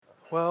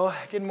Well,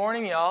 good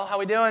morning, y'all. How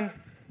we doing?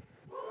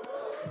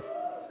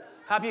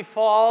 Happy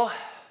fall.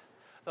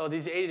 Oh,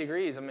 these 80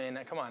 degrees, I mean,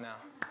 come on now.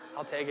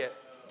 I'll take it.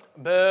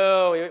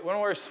 Boo, we want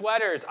to wear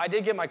sweaters. I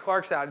did get my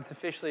Clarks out. It's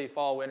officially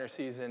fall, winter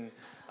season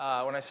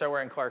when I start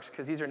wearing Clarks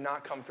because these are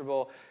not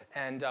comfortable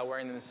and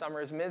wearing them in the summer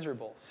is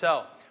miserable.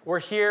 So we're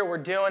here, we're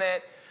doing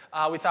it.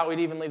 We thought we'd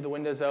even leave the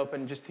windows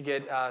open just to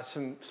get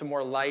some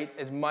more light,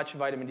 as much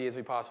vitamin D as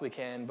we possibly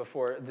can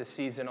before the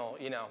seasonal,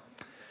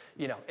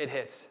 it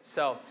hits.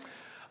 So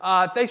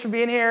thanks for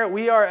being here.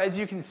 We are, as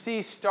you can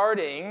see,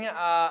 starting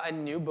a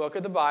new book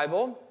of the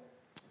Bible.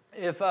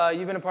 If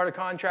you've been a part of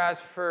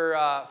Contrast for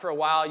a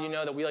while, you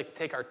know that we like to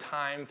take our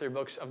time through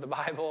books of the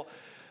Bible.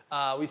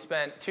 We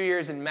spent 2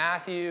 years in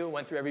Matthew,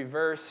 went through every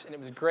verse, and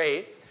it was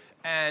great.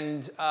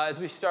 And as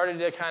we started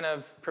to kind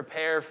of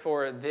prepare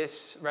for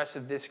this rest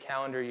of this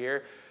calendar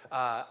year,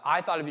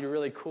 I thought it'd be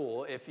really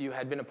cool if you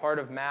had been a part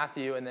of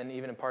Matthew and then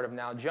even a part of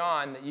now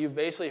John, that you've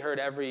basically heard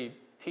every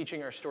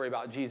teaching or story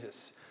about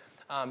Jesus.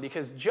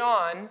 Because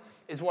John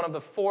is one of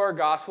the 4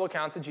 gospel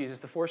accounts of Jesus,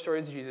 the 4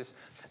 stories of Jesus.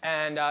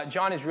 And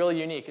John is really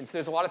unique. And so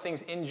there's a lot of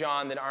things in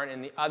John that aren't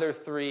in the other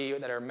 3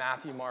 that are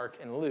Matthew, Mark,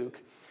 and Luke.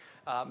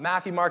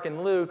 Matthew, Mark,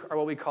 and Luke are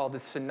what we call the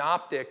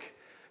synoptic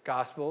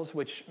gospels,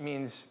 which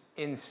means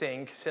in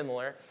sync,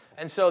 similar.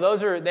 And so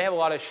they have a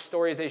lot of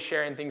stories they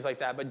share and things like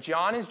that. But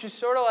John is just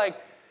sort of like,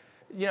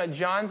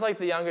 John's like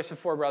the youngest of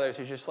 4 brothers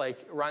who just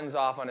like runs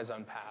off on his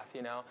own path,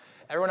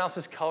 Everyone else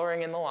is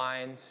coloring in the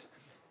lines,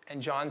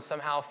 and John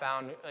somehow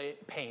found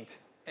paint,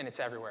 and it's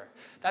everywhere.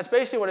 That's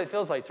basically what it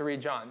feels like to read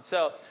John.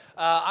 So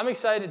I'm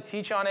excited to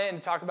teach on it and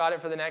to talk about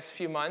it for the next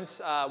few months.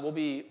 We'll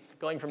be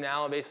going from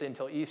now basically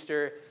until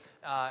Easter,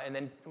 and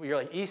then you're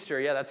like, Easter,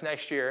 yeah, that's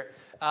next year.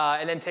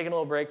 And then taking a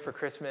little break for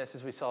Christmas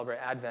as we celebrate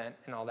Advent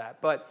and all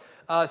that. But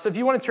so if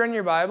you want to turn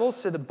your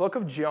Bibles to the book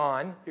of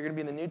John, you're going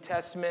to be in the New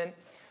Testament,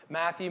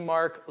 Matthew,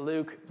 Mark,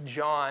 Luke,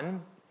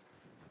 John.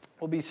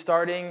 We'll be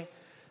starting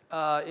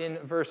in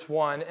verse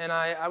 1. And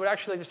I would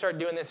actually like to start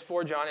doing this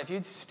for John. If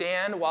you'd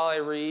stand while I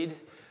read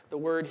the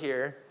word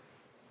here.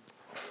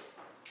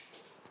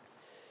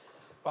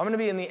 I'm going to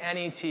be in the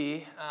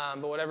NET,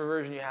 but whatever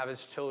version you have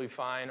is totally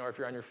fine, or if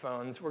you're on your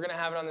phones. We're going to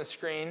have it on the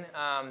screen,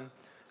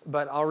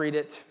 but I'll read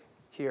it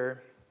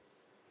here.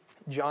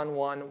 John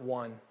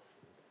 1:1.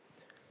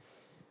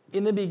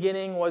 In the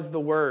beginning was the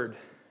Word,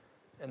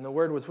 and the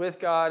Word was with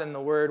God, and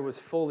the Word was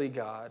fully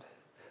God.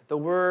 The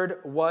Word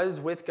was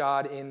with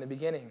God in the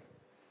beginning.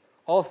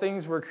 All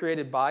things were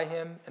created by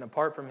him, and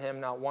apart from him,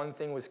 not one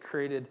thing was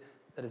created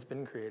that has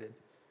been created.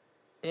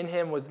 In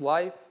him was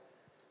life,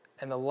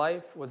 and the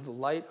life was the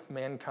light of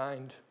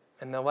mankind.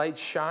 And the light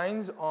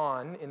shines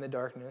on in the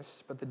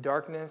darkness, but the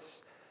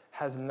darkness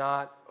has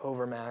not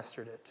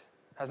mastered it.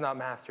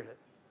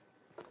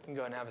 You can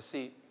go ahead and have a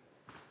seat.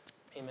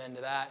 Amen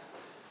to that.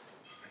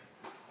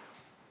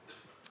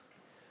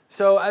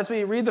 So as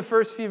we read the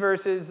first few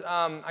verses,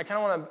 I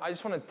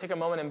just want to take a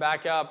moment and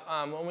back up.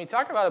 When we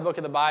talk about a book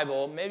of the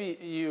Bible, maybe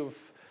you've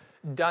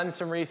done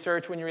some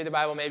research when you read the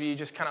Bible. Maybe you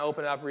just kind of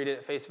open it up, read it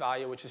at face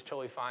value, which is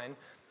totally fine.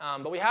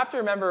 But we have to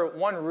remember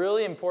one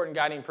really important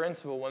guiding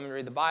principle when we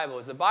read the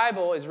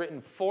Bible is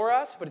written for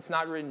us, but it's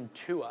not written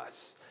to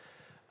us.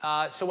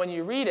 So when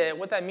you read it,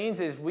 what that means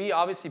is we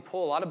obviously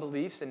pull a lot of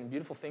beliefs and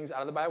beautiful things out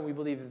of the Bible. We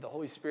believe that the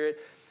Holy Spirit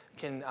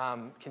can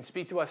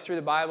speak to us through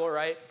the Bible,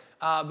 right?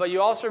 But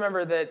you also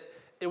remember that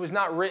it was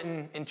not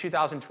written in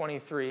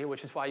 2023,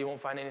 which is why you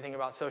won't find anything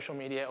about social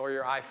media or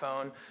your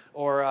iPhone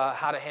or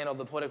how to handle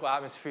the political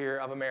atmosphere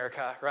of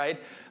America, right?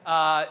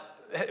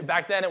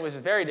 Back then, it was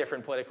very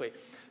different politically.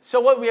 So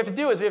what we have to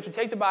do is we have to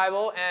take the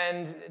Bible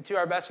and, to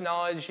our best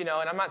knowledge, and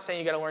I'm not saying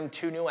you got to learn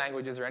 2 new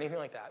languages or anything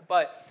like that,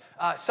 but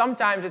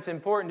sometimes it's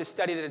important to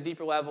study it at a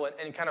deeper level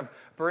and kind of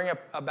bring up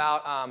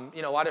about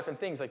a lot of different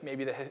things, like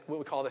maybe what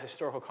we call the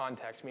historical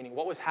context, meaning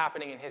what was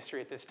happening in history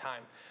at this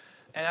time.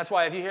 And that's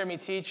why if you hear me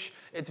teach,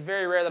 it's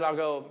very rare that I'll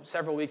go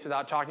several weeks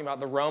without talking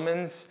about the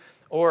Romans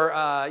or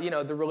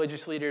the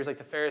religious leaders like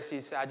the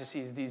Pharisees,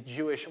 Sadducees, these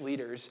Jewish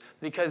leaders,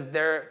 because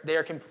they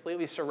are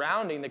completely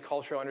surrounding the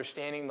cultural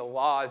understanding, the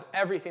laws,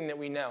 everything that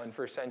we know in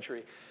first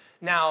century.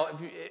 Now,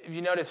 if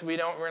you notice, we're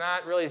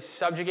not really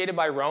subjugated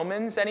by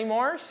Romans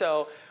anymore,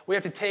 so we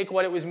have to take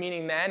what it was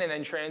meaning then and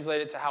then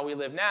translate it to how we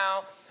live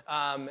now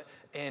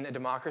in a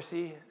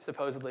democracy,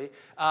 supposedly,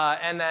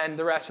 and then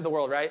the rest of the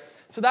world, right?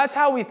 So that's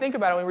how we think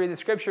about it when we read the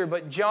scripture.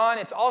 But John,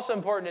 it's also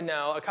important to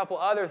know a couple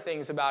other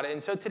things about it.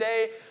 And so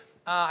today,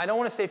 I don't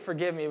want to say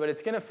forgive me, but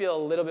it's going to feel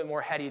a little bit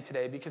more heady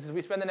today because as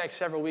we spend the next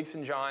several weeks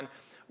in John,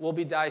 we'll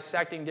be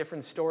dissecting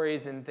different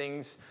stories and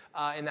things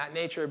in that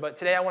nature. But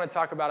today I want to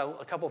talk about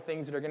a couple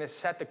things that are going to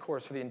set the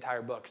course for the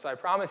entire book. So I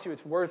promise you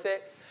it's worth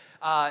it.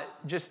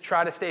 Just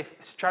try to stay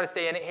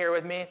in it here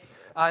with me.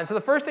 And so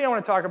the first thing I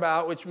want to talk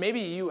about, which maybe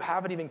you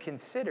haven't even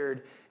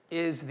considered,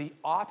 is the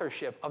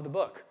authorship of the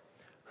book.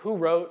 Who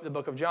wrote the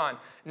book of John?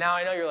 Now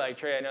I know you're like,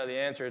 Trey, I know the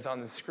answer. It's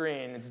on the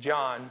screen. It's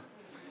John.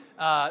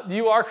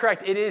 You are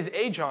correct. It is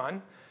a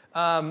John.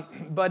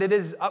 But it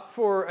is up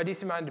for a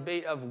decent amount of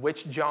debate of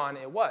which John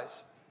it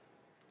was.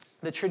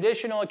 The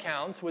traditional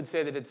accounts would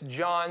say that it's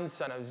John,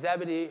 son of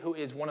Zebedee, who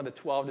is one of the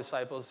 12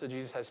 disciples. So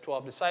Jesus has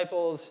 12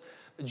 disciples.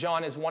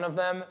 John is one of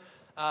them.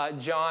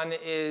 John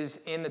is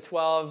in the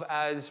 12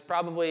 as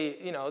probably,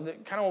 kind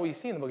of what we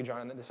see in the book of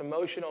John, this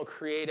emotional,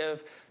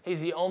 creative.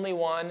 He's the only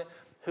one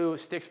who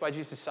sticks by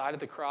Jesus' side at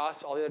the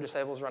cross. All the other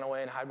disciples run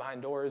away and hide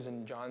behind doors,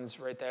 and John's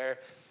right there.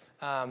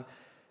 And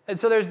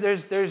so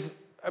there's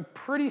a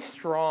pretty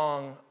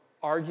strong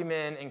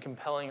argument and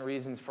compelling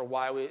reasons for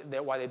why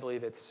they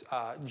believe it's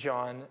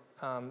John,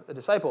 the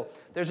disciple.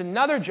 There's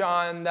another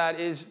John that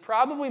is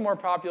probably more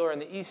popular in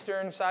the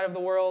eastern side of the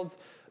world,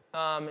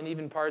 and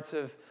even parts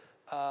of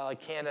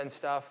like Canada and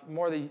stuff.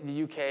 More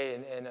the UK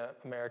and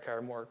America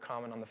are more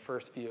common on the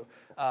first view.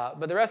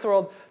 But the rest of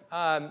the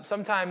world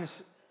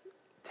sometimes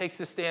takes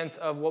the stance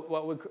of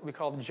what we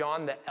call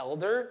John the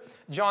Elder.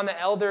 John the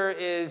Elder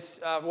is,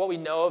 what we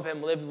know of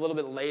him, lived a little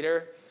bit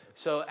later.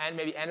 So and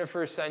maybe end of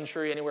first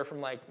century, anywhere from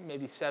like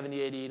maybe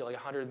 70 AD to like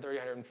 130,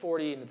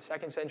 140 into the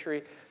second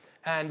century.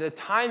 And the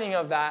timing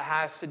of that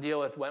has to deal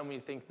with when we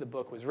think the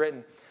book was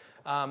written.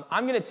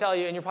 I'm going to tell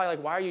you, and you're probably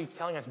like, why are you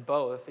telling us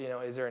both?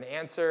 Is there an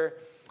answer?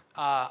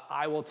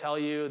 I will tell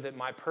you that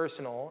my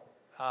personal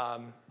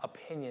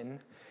opinion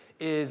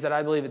is that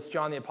I believe it's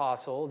John the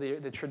Apostle,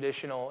 the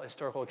traditional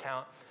historical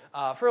account,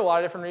 for a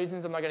lot of different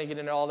reasons. I'm not going to get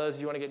into all those.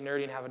 If you want to get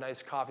nerdy and have a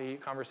nice coffee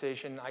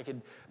conversation, I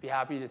could be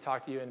happy to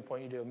talk to you and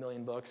point you to a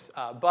million books.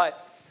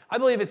 But I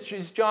believe it's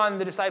just John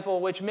the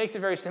disciple, which makes it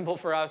very simple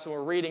for us when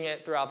we're reading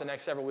it throughout the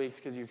next several weeks,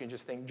 because you can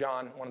just think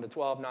John, one of the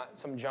 12, not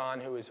some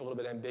John who is a little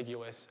bit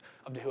ambiguous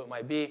of who it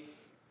might be.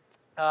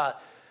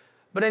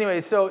 But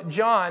anyway, so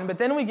John, but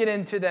then we get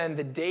into then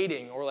the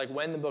dating, or like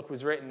when the book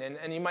was written.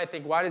 And you might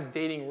think, why does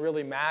dating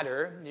really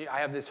matter? I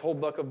have this whole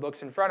book of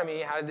books in front of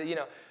me.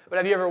 But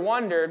have you ever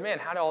wondered, man,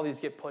 how do all these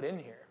get put in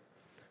here?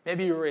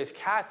 Maybe you were raised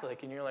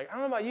Catholic and you're like, I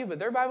don't know about you, but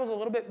their Bible's a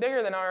little bit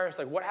bigger than ours.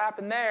 Like, what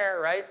happened there,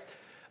 right?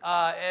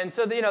 And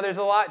so, there's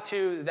a lot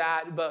to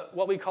that. But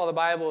what we call the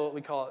Bible,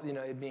 we call it,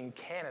 it being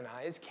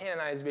canonized.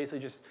 Canonized is basically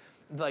just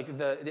like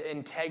the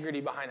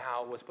integrity behind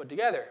how it was put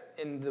together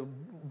in the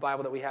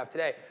Bible that we have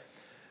today.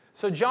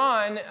 So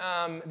John,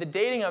 the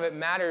dating of it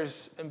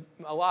matters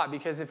a lot,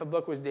 because if a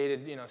book was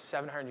dated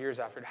 700 years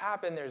after it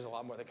happened, there's a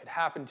lot more that could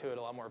happen to it.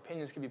 A lot more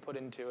opinions could be put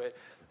into it.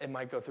 It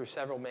might go through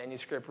several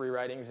manuscript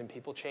rewritings and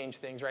people change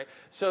things, right?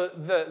 So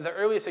the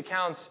earliest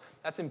accounts,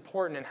 that's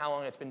important in how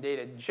long it's been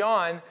dated.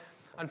 John,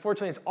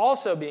 unfortunately, is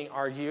also being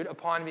argued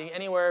upon being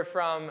anywhere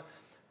from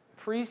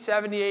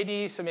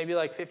pre-70 AD, so maybe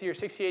like 50 or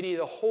 60 AD,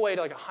 the whole way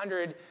to like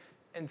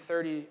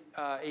 130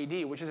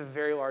 AD, which is a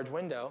very large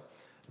window.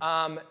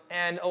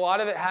 And a lot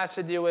of it has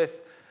to do with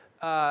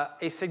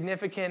a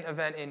significant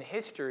event in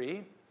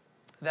history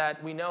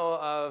that we know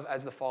of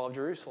as the fall of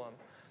Jerusalem.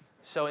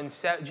 So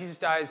Jesus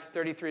dies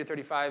 33 to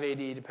 35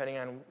 AD, depending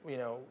on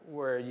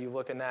where you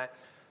look in that.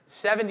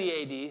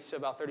 70 AD, so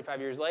about 35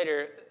 years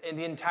later, and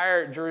the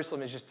entire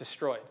Jerusalem is just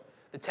destroyed.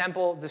 The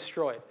temple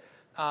destroyed.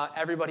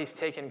 Everybody's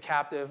taken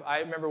captive. I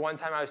remember one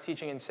time I was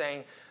teaching and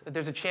saying that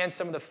there's a chance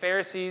some of the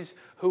Pharisees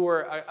who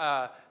were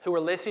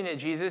listening to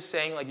Jesus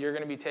saying, like, you're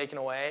going to be taken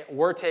away,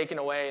 were taken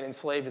away and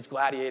enslaved as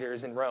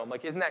gladiators in Rome.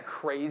 Like, isn't that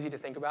crazy to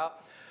think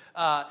about?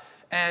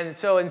 And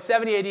so in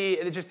 70 AD,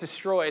 it just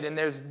destroyed, and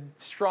there's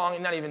strong,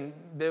 not even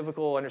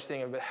biblical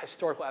understanding of, but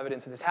historical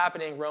evidence of this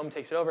happening. Rome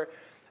takes it over.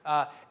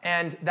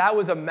 And that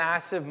was a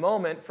massive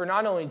moment for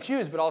not only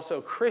Jews, but also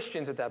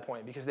Christians at that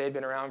point, because they had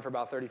been around for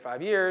about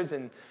 35 years,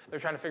 and they're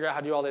trying to figure out how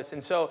to do all this.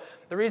 And so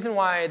the reason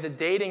why the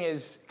dating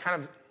is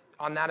kind of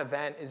on that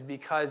event is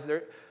because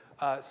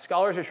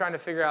scholars are trying to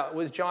figure out,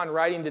 was John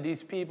writing to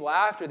these people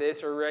after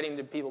this or writing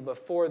to people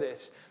before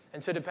this?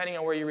 And so depending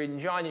on where you read in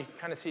John, you can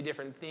kind of see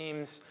different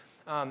themes.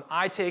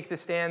 I take the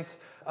stance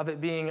of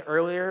it being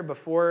earlier,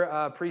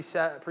 before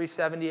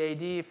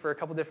pre-70 AD, for a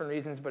couple different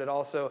reasons, but it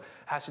also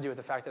has to do with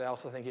the fact that I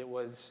also think it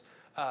was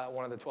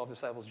one of the 12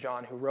 disciples,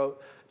 John, who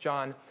wrote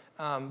John.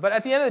 But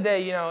at the end of the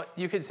day,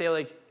 you could say,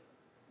 like,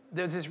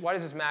 why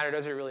does this matter?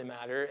 Does it really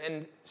matter?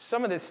 And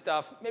some of this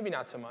stuff, maybe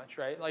not so much,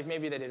 right? Like,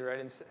 maybe they did write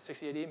in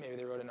 60 AD, maybe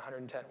they wrote in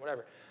 110,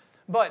 whatever.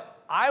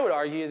 But I would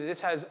argue that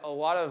this has a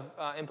lot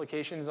of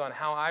implications on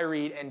how I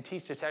read and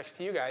teach the text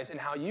to you guys, and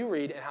how you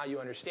read and how you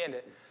understand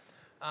it.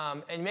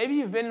 And maybe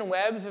you've been in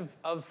webs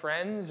of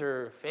friends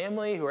or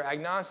family who are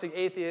agnostic,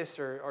 atheists,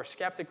 or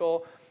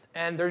skeptical,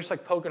 and they're just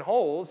like poking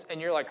holes,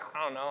 and you're like,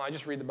 I don't know, I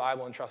just read the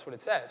Bible and trust what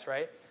it says,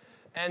 right?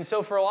 And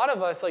so for a lot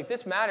of us, like,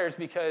 this matters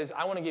because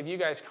I want to give you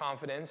guys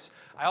confidence.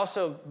 I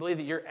also believe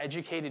that you're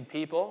educated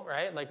people,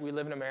 right? Like, we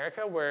live in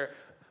America where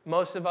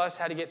most of us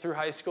had to get through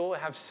high school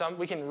and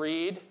we can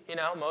read,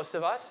 most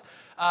of us.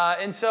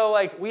 And so,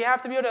 like, we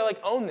have to be able to, like,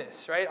 own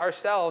this, right,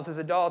 ourselves as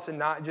adults, and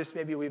not just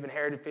maybe we've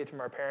inherited faith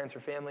from our parents or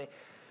family.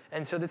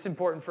 And so it's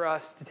important for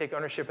us to take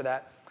ownership of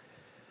that.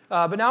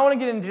 But now I want to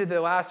get into the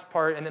last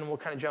part, and then we'll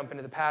kind of jump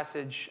into the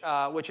passage,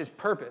 which is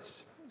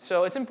purpose.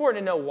 So it's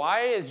important to know,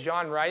 why is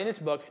John writing this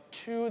book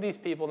to these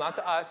people, not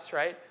to us,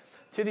 right?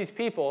 To these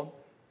people.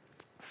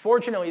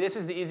 Fortunately, this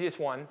is the easiest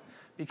one,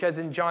 because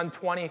in John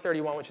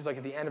 20:31, which is like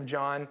at the end of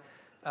John,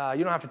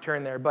 you don't have to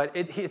turn there, but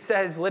it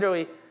says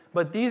literally,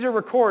 But these are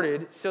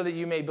recorded so that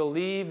you may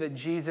believe that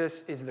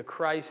Jesus is the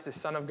Christ, the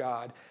Son of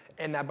God,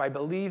 and that by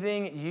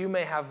believing you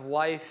may have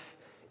life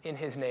in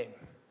his name.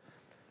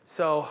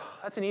 So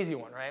that's an easy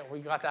one, right? We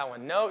got that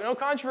one. No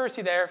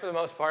controversy there for the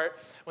most part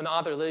when the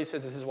author Lily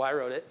says this is why I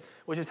wrote it,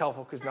 which is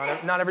helpful because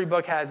not every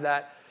book has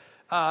that.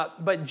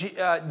 But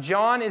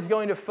John is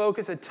going to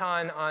focus a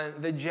ton on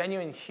the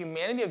genuine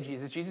humanity of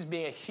Jesus, Jesus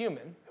being a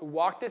human who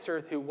walked this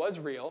earth, who was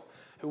real,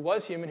 who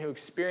was human, who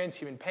experienced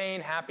human pain,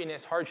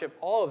 happiness, hardship,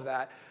 all of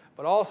that,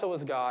 but also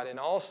was God and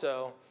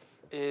also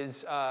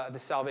is the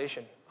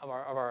salvation of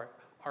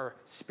our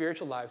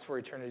spiritual lives for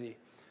eternity.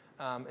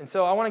 And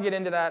so I want to get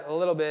into that a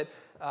little bit.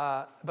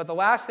 But the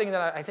last thing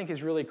that I think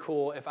is really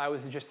cool, if I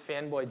was to just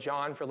fanboy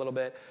John for a little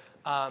bit,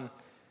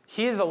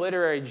 he is a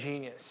literary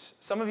genius.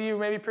 Some of you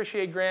maybe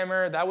appreciate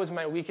grammar. That was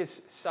my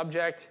weakest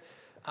subject.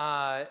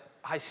 I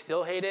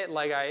still hate it.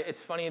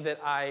 It's funny that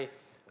I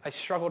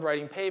struggled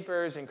writing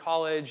papers in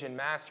college and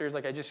masters.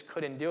 I just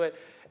couldn't do it.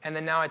 And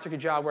then now I took a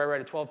job where I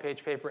write a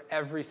 12-page paper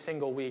every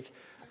single week.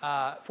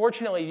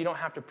 Fortunately, you don't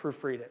have to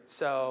proofread it.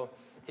 So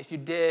if you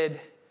did,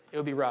 it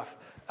would be rough.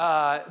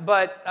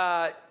 But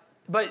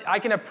I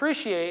can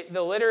appreciate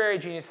the literary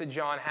genius that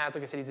John has.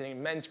 Like I said, he's an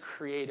immense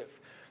creative.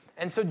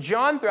 And so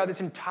John, throughout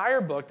this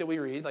entire book that we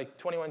read,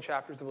 21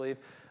 chapters, I believe,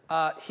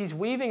 he's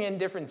weaving in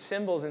different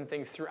symbols and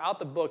things throughout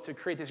the book to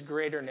create this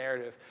greater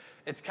narrative.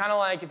 It's kind of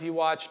like if you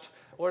watched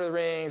Lord of the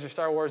Rings or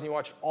Star Wars and you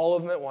watched all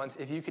of them at once,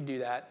 if you could do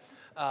that,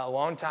 a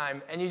long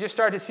time, and you just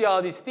start to see all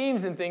of these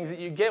themes and things that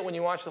you get when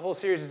you watch the whole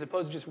series as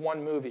opposed to just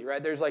one movie,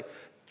 right? There's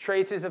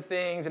traces of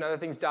things and other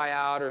things die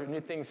out or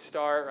new things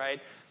start, right?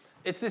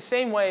 It's the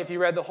same way if you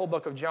read the whole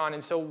book of John.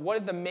 And so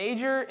what the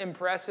major,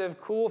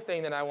 impressive, cool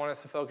thing that I want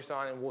us to focus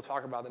on, and we'll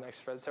talk about the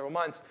next several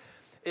months,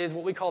 is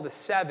what we call the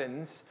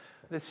sevens.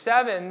 The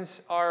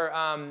sevens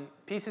are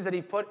pieces that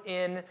he put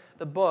in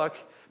the book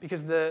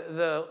because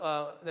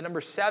the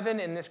number 7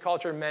 in this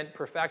culture meant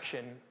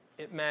perfection.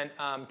 It meant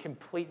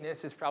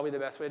completeness is probably the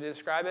best way to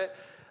describe it.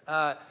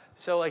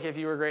 So if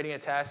you were grading a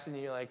test and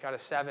you got a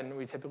 7,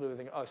 we typically would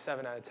think,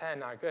 7 out of 10,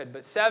 not good.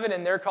 But 7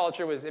 in their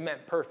culture it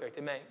meant perfect.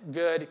 It meant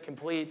good,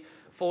 complete,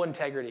 full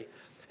integrity.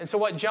 And so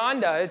what John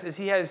does is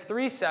he has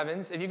 3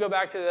 sevens. If you go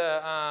back to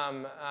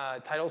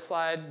the title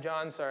slide,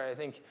 John, sorry, I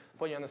think I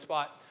put you on the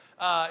spot.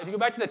 If you go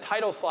back to the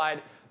title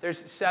slide, there's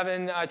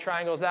 7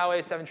 triangles that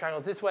way, 7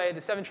 triangles this way.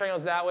 The 7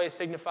 triangles that way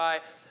signify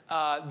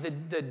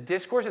the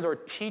discourses or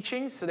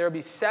teachings. So there will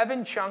be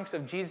 7 chunks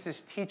of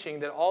Jesus' teaching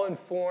that all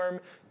inform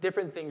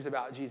different things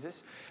about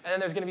Jesus. And then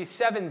there's going to be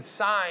 7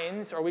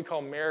 signs, or we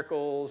call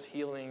miracles,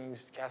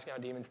 healings, casting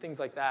out demons, things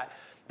like that,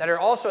 that are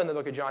also in the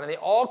book of John. And they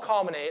all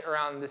culminate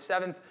around the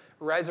 7th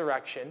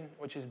resurrection,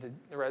 which is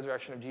the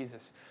resurrection of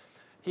Jesus.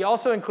 He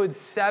also includes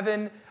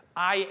 7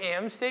 I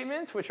am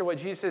statements, which are what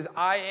Jesus says,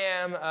 I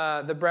am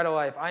the bread of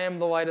life, I am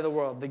the light of the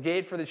world, the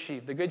gate for the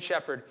sheep, the good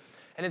shepherd.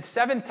 And the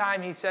 7th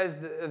time he says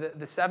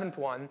the 7th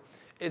one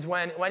is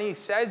when he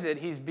says it,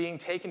 he's being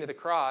taken to the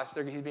cross.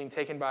 He's being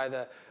taken by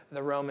the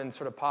Roman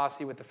sort of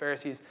posse with the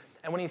Pharisees.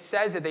 And when he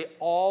says it, they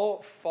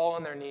all fall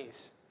on their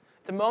knees.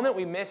 It's a moment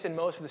we miss in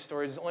most of the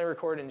stories. It's only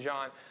recorded in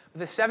John. But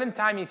the 7th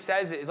time he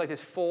says it is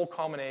this full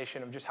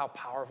culmination of just how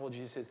powerful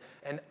Jesus is.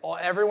 And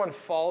everyone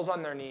falls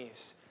on their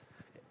knees,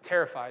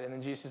 terrified. And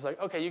then Jesus is like,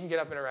 okay, you can get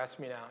up and arrest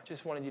me now.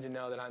 Just wanted you to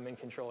know that I'm in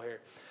control here.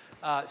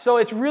 So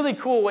it's really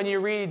cool when you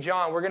read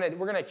John. We're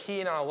gonna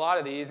key in on a lot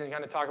of these and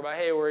kind of talk about,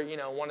 hey, we're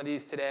one of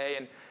these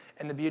today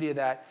and the beauty of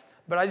that.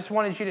 But I just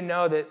wanted you to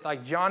know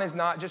that John is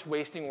not just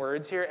wasting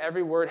words here.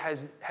 Every word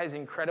has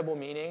incredible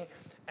meaning.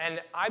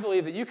 And I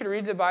believe that you could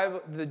read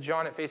the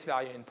John at face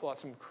value and pull out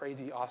some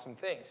crazy, awesome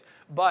things.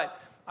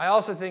 But I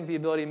also think the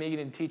ability of me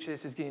getting to teach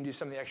this is getting to do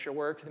some of the extra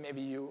work that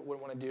maybe you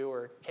wouldn't want to do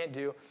or can't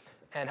do,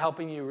 and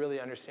helping you really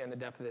understand the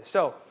depth of this.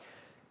 So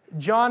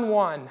John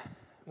 1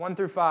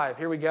 through 5,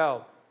 here we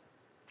go.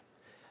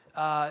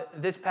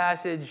 This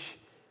passage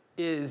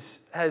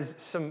has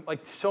some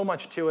so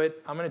much to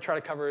it. I'm going to try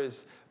to cover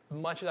as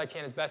much as I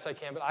can, as best I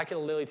can, but I can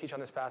literally teach on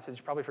this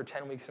passage probably for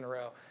 10 weeks in a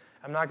row.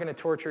 I'm not going to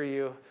torture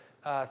you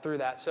through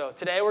that. So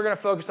today we're going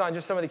to focus on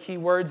just some of the key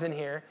words in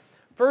here.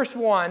 First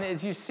one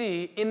is you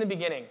see, in the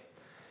beginning.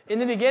 In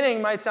the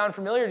beginning might sound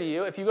familiar to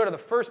you. If you go to the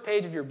first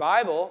page of your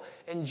Bible,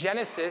 in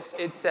Genesis,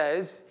 it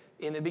says,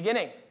 in the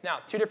beginning. Now,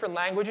 2 different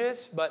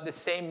languages, but the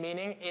same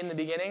meaning, in the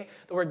beginning.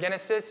 The word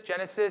Genesis,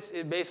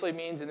 it basically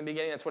means in the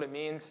beginning. That's what it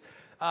means.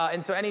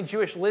 And so any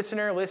Jewish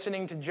listener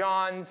listening to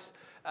John's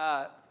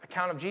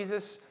account of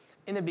Jesus,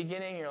 in the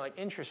beginning, you're like,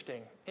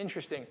 interesting.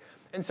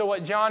 And so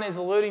what John is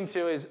alluding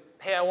to is,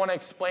 hey, I want to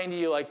explain to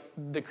you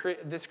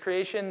this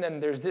creation, then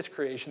there's this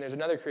creation, there's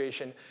another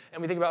creation.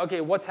 And we think about, okay,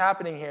 what's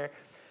happening here?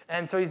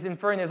 And so he's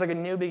inferring there's a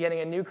new beginning,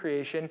 a new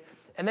creation.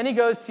 And then he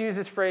goes to use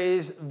this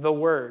phrase, the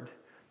Word.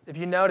 If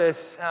you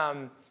notice,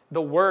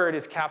 the Word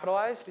is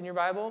capitalized in your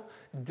Bible,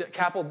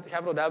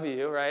 capital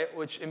W, right,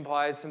 which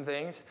implies some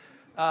things.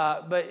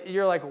 But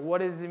you're like, what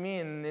does it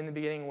mean? In the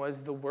beginning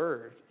was the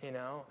Word,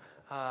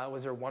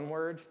 Was there 1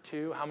 word,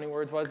 2? How many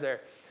words was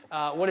there?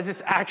 What does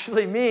this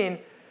actually mean?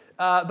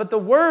 But the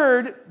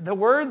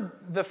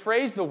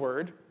phrase, the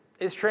Word,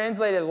 is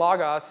translated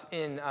logos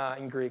in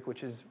Greek,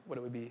 which is what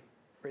it would be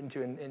written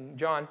to in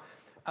John.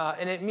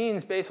 And it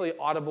means basically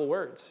audible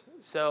words.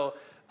 So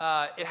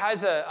it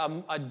has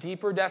a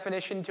deeper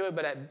definition to it,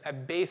 but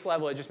at base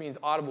level, it just means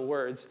audible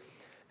words.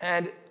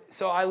 And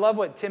so I love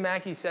what Tim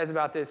Mackey says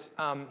about this.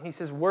 He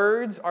says,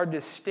 words are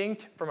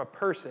distinct from a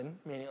person,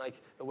 meaning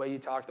like the way you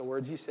talk, the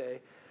words you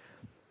say,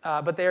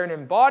 but they are an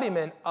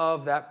embodiment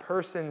of that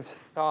person's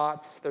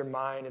thoughts, their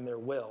mind, and their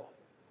will.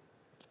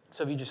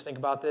 So if you just think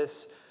about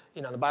this,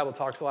 the Bible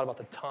talks a lot about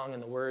the tongue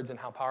and the words and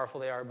how powerful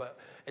they are, but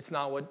it's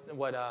not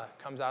what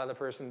comes out of the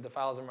person that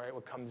defiles them, right?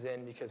 What comes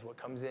in, because what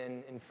comes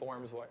in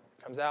informs what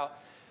comes out.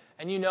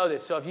 And you know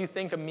this. So if you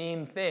think a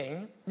mean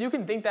thing, you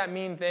can think that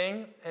mean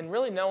thing and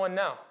really no one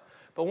know.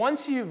 But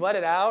once you've let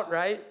it out,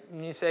 right,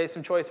 and you say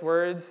some choice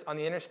words on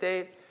the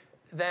interstate,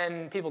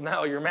 then people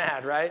know you're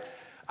mad, right?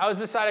 I was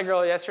beside a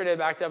girl yesterday,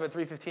 backed up at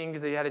 3:15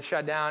 because they had it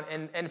shut down,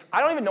 and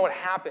I don't even know what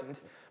happened,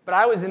 but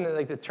I was in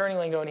the turning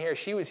lane going here.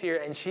 She was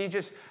here, and she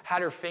just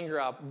had her finger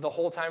up the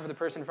whole time for the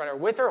person in front of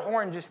her with her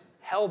horn just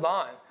held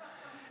on.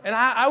 And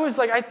I was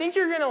like, I think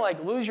you're going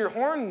to lose your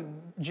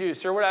horn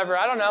juice or whatever.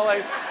 I don't know.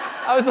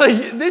 I was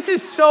like, this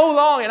is so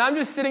long. And I'm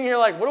just sitting here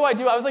what do I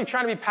do? I was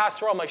trying to be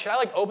pastoral. I'm like, should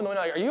I open the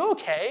window? Are you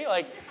okay?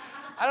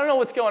 I don't know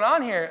what's going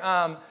on here.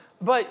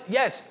 But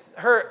yes,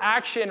 her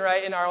action,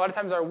 right, and a lot of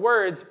times our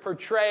words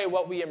portray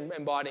what we are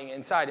embodying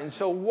inside. And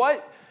so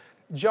what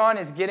John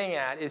is getting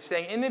at is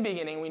saying, in the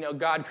beginning, we know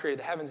God created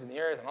the heavens and the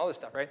earth and all this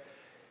stuff, right?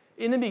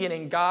 In the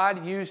beginning,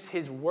 God used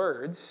his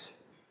words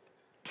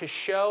to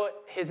show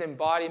his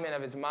embodiment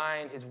of his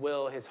mind, his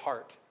will, his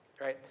heart,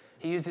 right?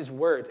 He used his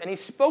words, and he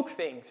spoke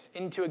things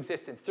into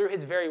existence. Through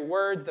his very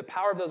words, the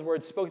power of those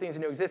words spoke things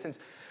into existence.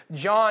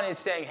 John is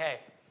saying, hey,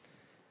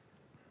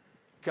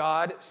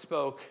 God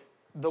spoke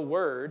the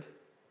word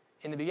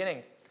in the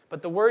beginning.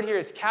 But the word here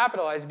is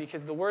capitalized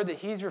because the word that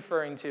he's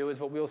referring to is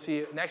what we'll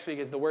see next week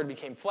is the word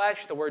became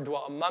flesh, the word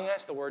dwelt among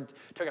us, the word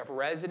took up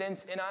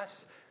residence in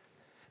us.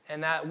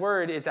 And that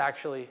word is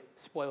actually,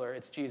 spoiler,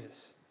 it's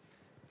Jesus.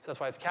 So that's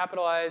why it's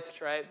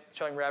capitalized, right?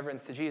 Showing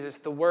reverence to Jesus.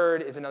 The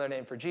word is another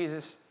name for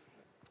Jesus.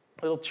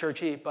 A little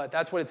churchy, but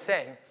that's what it's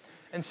saying.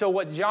 And so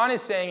what John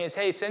is saying is,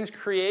 hey, since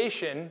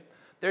creation,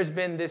 there's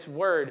been this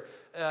word,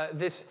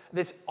 this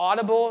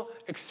audible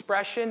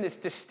expression, this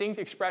distinct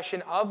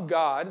expression of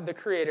God, the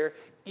Creator,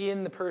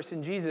 in the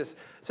person Jesus.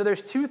 So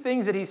there's two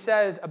things that he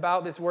says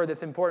about this word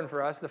that's important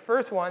for us. The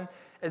first one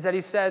is that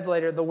he says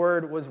later, the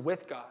word was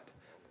with God.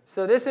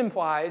 So this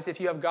implies if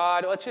you have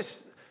God,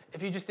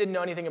 if you just didn't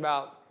know anything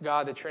about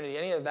God, the Trinity,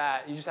 any of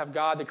that, you just have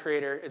God, the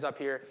Creator, is up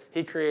here.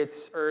 He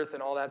creates earth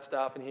and all that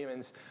stuff and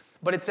humans.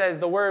 But it says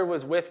the word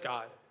was with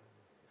God.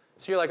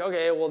 So you're like,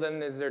 okay, well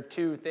then is there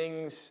two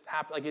things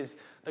happen? Is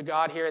the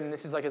God here, and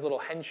this is his little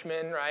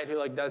henchman, right,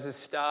 who does his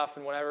stuff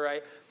and whatever,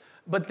 right?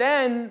 But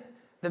then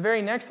the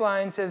very next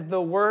line says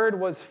the word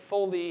was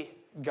fully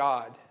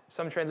God.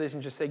 Some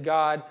translations just say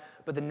God,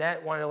 but the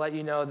net wanted to let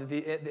you know that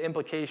the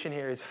implication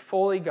here is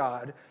fully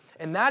God.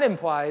 And that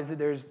implies that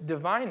there's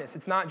divineness.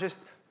 It's not just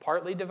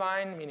partly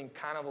divine, meaning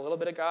kind of a little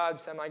bit of God,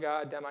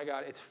 semi-God,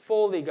 demigod. It's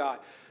fully God.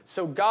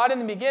 So God in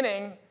the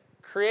beginning,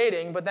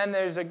 creating, but then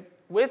there's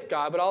with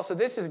God, but also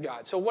this is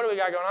God. So what do we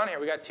got going on here?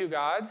 We got two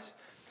gods.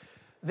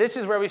 This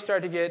is where we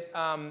start to get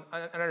an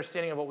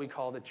understanding of what we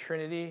call the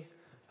Trinity.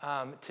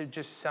 To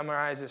just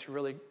summarize this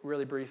really,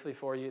 really briefly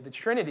for you, the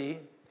Trinity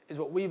is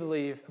what we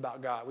believe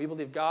about God. We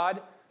believe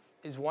God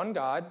is one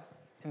God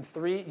in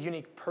three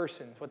unique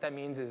persons. What that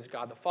means is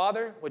God the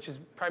Father, which is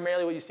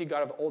primarily what you see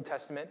God of the Old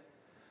Testament,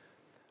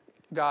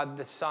 God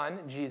the Son,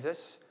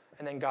 Jesus,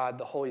 and then God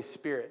the Holy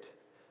Spirit,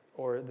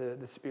 or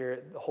the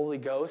Spirit, the Holy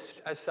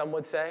Ghost, as some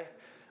would say.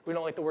 We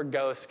don't like the word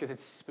ghost because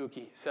it's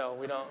spooky, so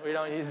we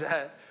don't use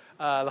that.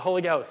 The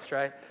Holy Ghost,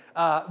 right?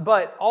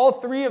 But all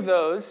three of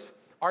those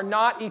are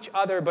not each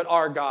other, but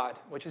are God,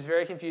 which is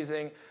very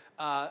confusing.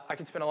 I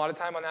could spend a lot of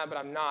time on that, but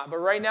I'm not. But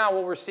right now,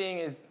 what we're seeing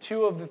is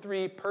two of the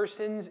three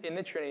persons in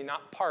the Trinity,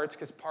 not parts,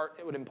 because part,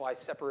 it would imply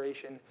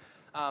separation,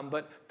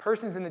 but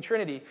persons in the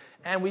Trinity.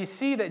 And we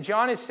see that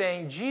John is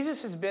saying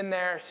Jesus has been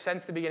there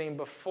since the beginning,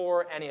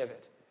 before any of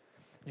it.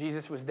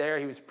 Jesus was there,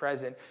 he was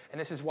present. And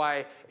this is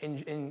why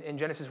in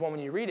Genesis 1,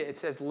 when you read it, it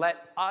says,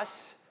 let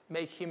us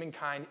make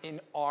humankind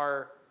in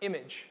our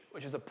image,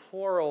 which is a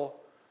plural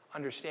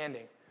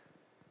understanding.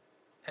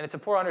 And it's a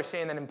plural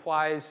understanding that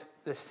implies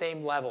the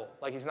same level.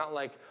 He's not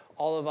like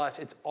all of us,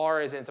 it's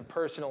ours, and it's a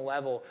personal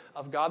level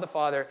of God the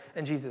Father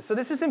and Jesus. So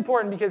this is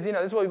important because, this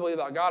is what we believe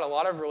about God. A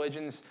lot of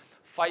religions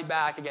fight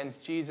back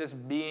against Jesus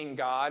being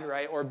God,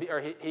 right? Or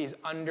he's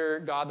under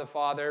God the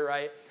Father,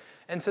 right?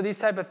 And so these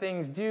type of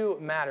things do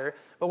matter.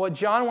 But what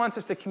John wants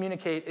us to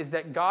communicate is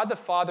that God the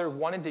Father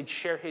wanted to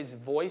share his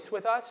voice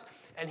with us,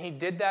 and he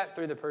did that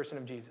through the person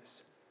of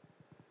Jesus.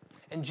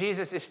 And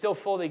Jesus is still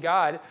fully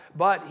God,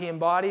 but he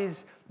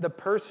embodies the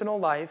personal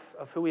life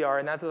of who we are,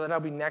 and that'll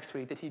be next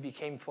week, that he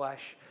became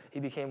flesh, he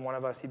became one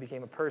of us, he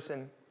became a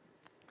person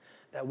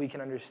that we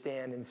can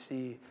understand and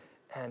see,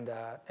 and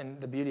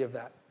the beauty of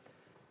that.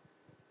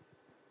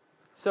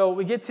 So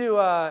we get to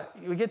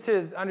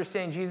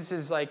understand Jesus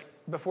is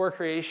before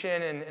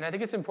creation, and I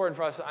think it's important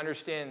for us to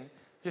understand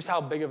just how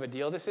big of a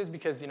deal this is,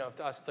 because, to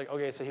us it's like,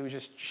 okay, so he was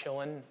just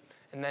chilling,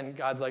 and then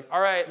God's like,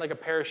 all right, like a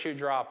parachute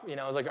drop,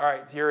 it's like, all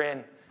right, you're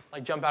in,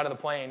 like jump out of the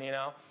plane,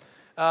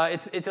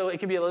 it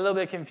can be a little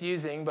bit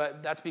confusing,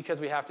 but that's because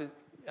we have to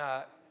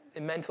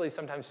mentally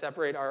sometimes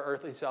separate our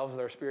earthly selves with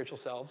our spiritual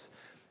selves.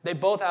 They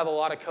both have a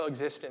lot of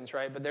coexistence,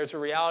 right? But there's a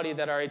reality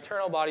that our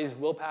eternal bodies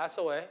will pass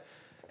away.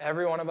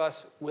 Every one of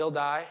us will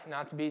die,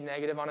 not to be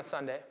negative on a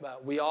Sunday,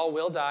 but we all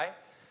will die.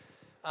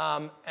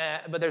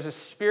 But there's a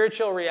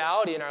spiritual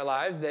reality in our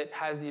lives that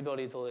has the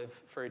ability to live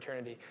for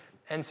eternity.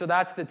 And so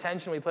that's the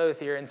tension we play with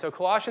here. And so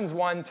Colossians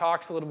 1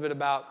 talks a little bit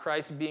about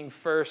Christ being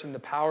first and the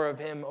power of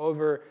him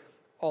over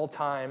all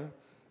time.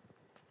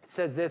 It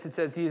says this, it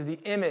says he is the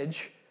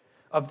image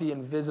of the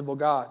invisible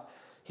God.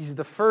 He's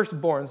the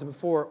firstborn, so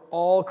before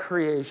all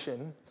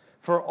creation.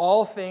 For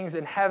all things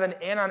in heaven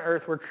and on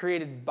earth were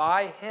created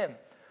by him.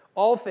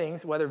 All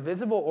things, whether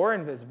visible or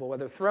invisible,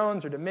 whether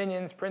thrones or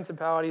dominions,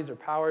 principalities or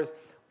powers,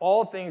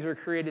 all things were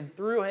created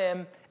through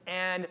him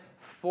and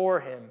for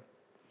him.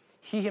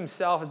 He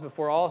himself is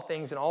before all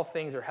things, and all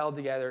things are held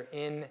together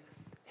in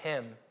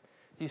him.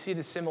 You see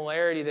the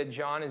similarity that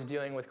John is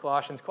doing with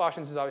Colossians.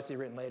 Colossians is obviously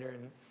written later,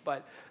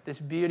 but this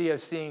beauty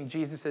of seeing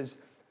Jesus as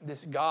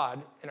this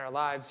God in our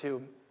lives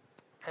who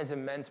has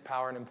immense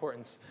power and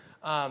importance.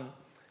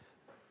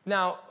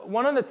 Now,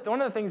 one of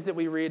the things that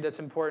we read that's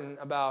important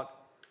about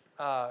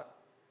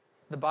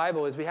the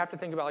Bible is we have to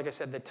think about, like I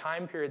said, the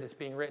time period that's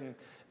being written.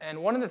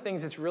 And one of the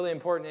things that's really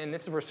important, and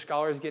this is where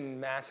scholars get in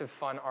massive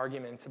fun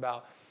arguments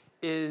about,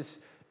 is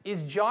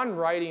John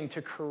writing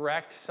to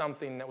correct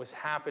something that was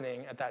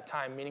happening at that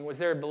time? Meaning, was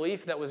there a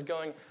belief that was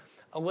going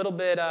a little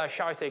bit,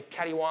 shall I say,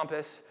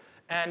 cattywampus,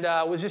 and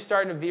was just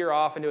starting to veer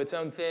off into its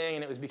own thing,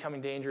 and it was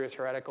becoming dangerous,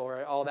 heretical,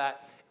 right, all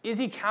that? Is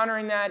he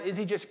countering that? Is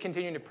he just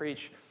continuing to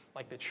preach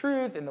like the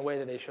truth in the way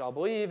that they should all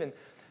believe? And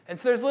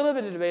so there's a little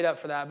bit of debate up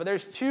for that. But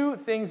there's two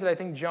things that I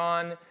think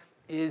John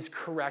is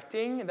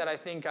correcting that I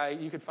think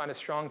you could find a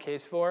strong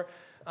case for.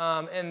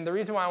 And the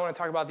reason why I want to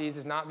talk about these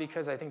is not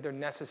because I think they're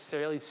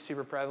necessarily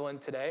super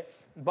prevalent today.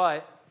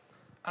 But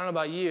I don't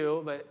know about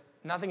you, but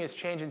nothing has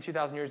changed in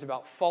 2,000 years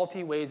about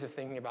faulty ways of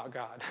thinking about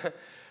God.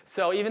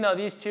 So even though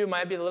these two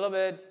might be a little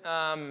bit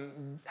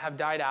have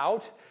died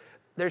out,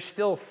 there's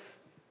still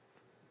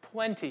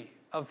plenty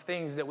of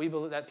things that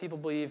that people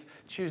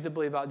choose to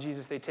believe about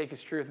Jesus. They take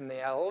his truth and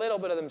they add a little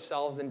bit of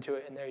themselves into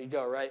it, and there you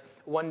go, right?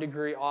 1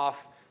 degree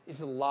off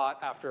is a lot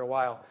after a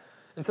while.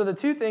 And so the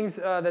two things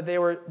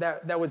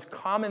that was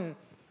commonly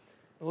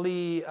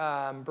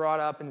brought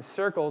up in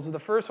circles, the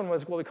first one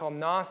was what we call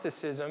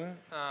Gnosticism.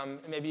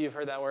 Maybe you've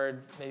heard that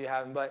word, maybe you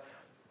haven't, but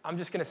I'm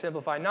just going to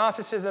simplify.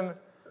 Gnosticism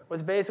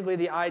was basically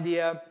the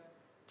idea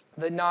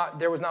that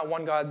there was not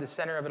one God, the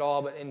center of it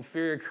all, but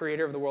inferior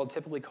creator of the world,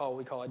 typically what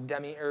we call a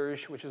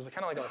demi-urge, which is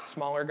kind of like a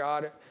smaller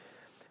God.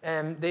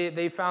 And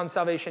they found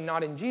salvation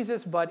not in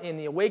Jesus, but in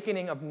the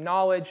awakening of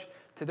knowledge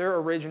to their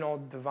original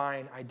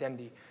divine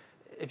identity.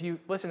 If you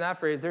listen to that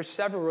phrase, there's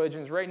several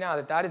religions right now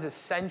that is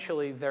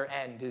essentially their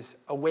end, is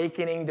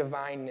awakening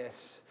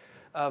divineness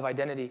of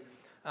identity.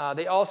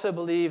 They also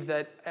believe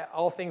that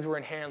all things were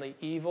inherently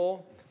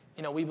evil.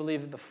 We believe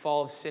that the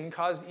fall of sin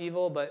caused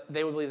evil, but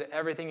they would believe that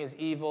everything is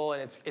evil,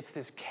 and it's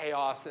this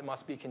chaos that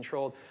must be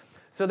controlled.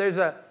 So there's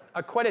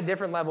quite a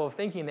different level of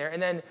thinking there. And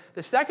then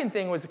the second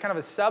thing was kind of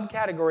a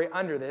subcategory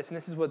under this, and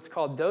this is what's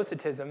called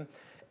docetism.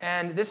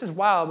 And this is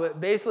wild, but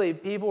basically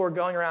people were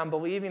going around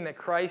believing that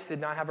Christ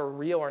did not have a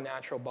real or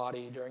natural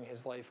body during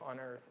his life on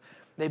earth.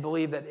 They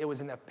believed that it was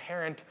an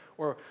apparent,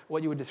 or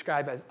what you would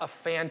describe as a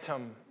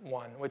phantom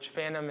one, which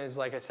phantom is,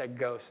 like I said,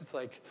 ghost. It's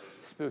like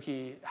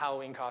spooky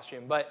Halloween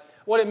costume. But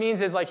what it means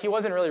is like he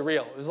wasn't really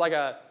real. It was like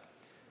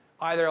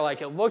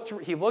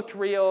he looked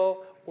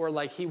real, or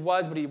like he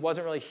was, but he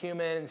wasn't really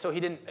human, and so he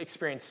didn't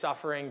experience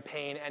suffering,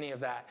 pain, any of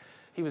that.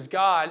 He was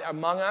God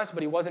among us,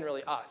 but he wasn't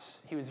really us.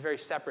 He was very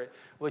separate,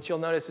 which you'll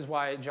notice is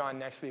why John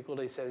next week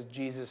literally says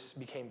Jesus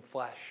became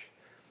flesh.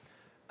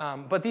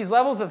 But these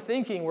levels of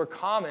thinking were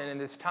common in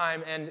this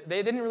time, and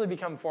they didn't really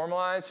become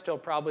formalized till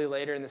probably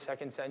later in the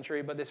 2nd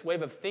century, but this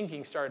wave of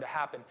thinking started to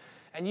happen.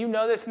 And you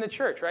know this in the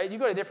church, right? You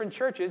go to different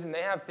churches, and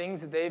they have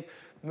things that they've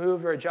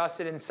moved or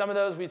adjusted, and some of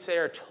those we'd say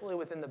are totally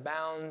within the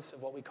bounds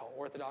of what we call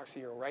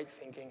orthodoxy or right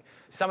thinking.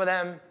 Some of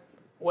them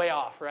way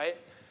off, right?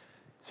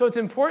 So it's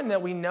important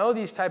that we know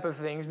these type of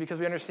things because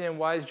we understand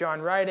why is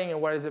John writing and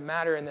why does it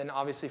matter, and then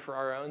obviously for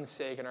our own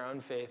sake and our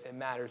own faith, it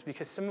matters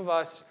because some of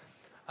us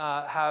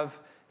have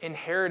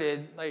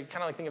inherited, like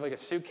kind of like think of like a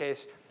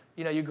suitcase.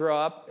 You grow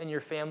up and your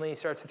family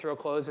starts to throw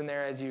clothes in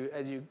there as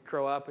you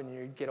grow up and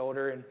you get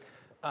older,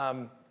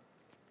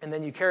 and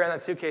then you carry on that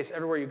suitcase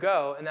everywhere you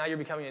go, and now you're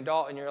becoming an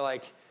adult and you're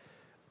like,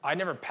 I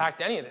never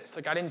packed any of this.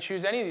 Like I didn't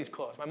choose any of these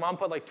clothes. My mom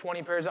put like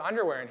 20 pairs of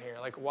underwear in here.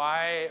 Like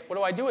why? What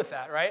do I do with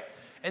that, right?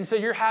 And so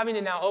you're having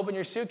to now open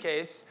your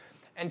suitcase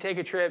and take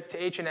a trip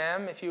to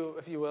H&M, if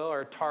you will,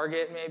 or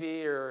Target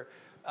maybe, or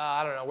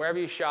I don't know, wherever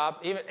you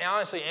shop. Even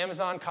honestly,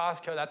 Amazon,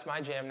 Costco, that's my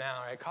jam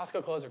now, right?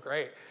 Costco clothes are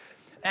great.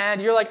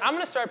 And you're like, I'm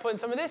going to start putting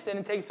some of this in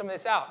and taking some of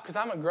this out because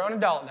I'm a grown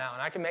adult now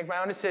and I can make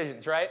my own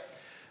decisions, right?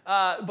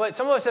 But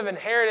some of us have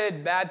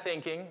inherited bad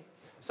thinking.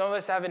 Some of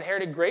us have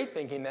inherited great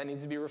thinking that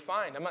needs to be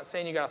refined. I'm not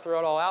saying you got to throw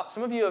it all out.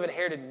 Some of you have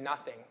inherited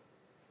nothing.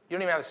 You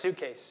don't even have a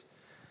suitcase.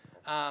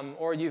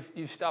 Or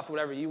you've stuffed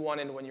whatever you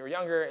wanted when you were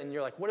younger, and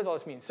you're like, what does all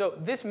this mean? So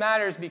this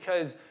matters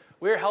because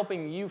we're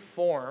helping you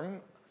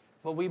form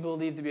what we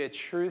believe to be a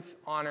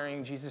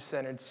truth-honoring,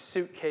 Jesus-centered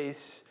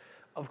suitcase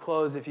of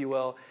clothes, if you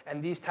will.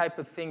 And these type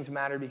of things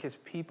matter because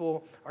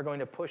people are going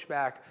to push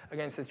back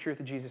against the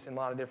truth of Jesus in a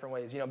lot of different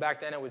ways. Back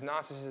then it was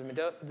Gnosticism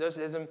and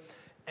Docetism,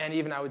 and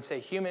even I would say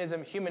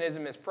humanism.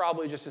 Humanism is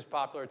probably just as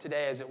popular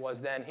today as it was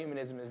then.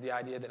 Humanism is the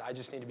idea that I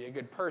just need to be a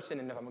good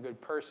person, and if I'm a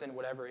good person,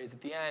 whatever is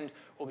at the end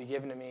will be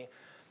given to me.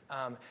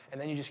 And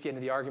then you just get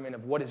into the argument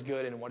of what is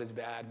good and what is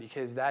bad,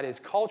 because that is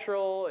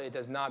cultural. It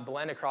does not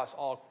blend across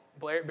all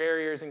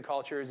barriers and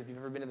cultures. If you've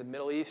ever been to the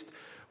Middle East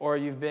or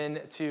you've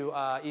been to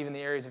even the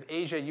areas of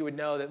Asia, you would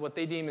know that what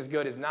they deem as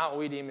good is not what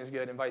we deem as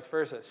good, and vice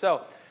versa.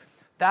 So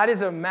that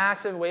is a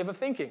massive wave of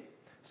thinking.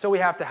 So we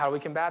have to, how do we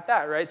combat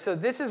that, right? So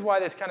this is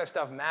why this kind of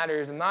stuff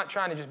matters. I'm not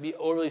trying to just be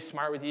overly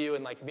smart with you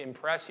and like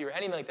impress you or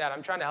anything like that.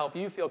 I'm trying to help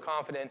you feel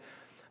confident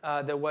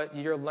that what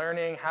you're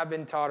learning, have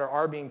been taught, or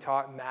are being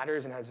taught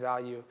matters and has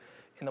value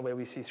in the way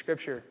we see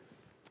Scripture.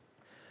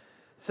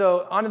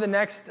 So on to the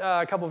next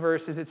couple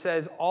verses. It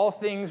says, all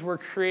things were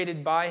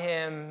created by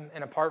him,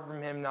 and apart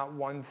from him, not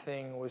one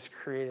thing was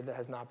created that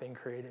has not been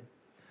created.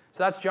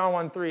 So that's John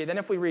 1:3. Then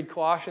if we read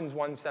Colossians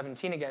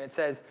 1:17 again, it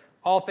says,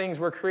 all things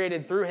were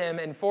created through him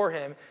and for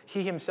him.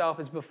 He himself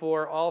is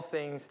before all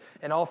things,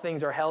 and all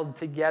things are held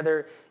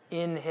together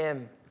in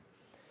him.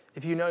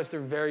 If you notice, they're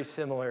very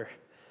similar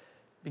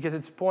because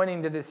it's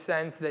pointing to this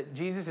sense that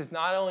Jesus is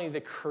not only the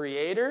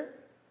creator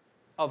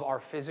of our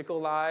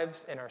physical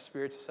lives and our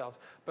spiritual selves,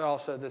 but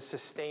also the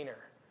sustainer.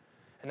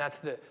 And that's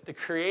the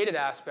created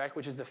aspect,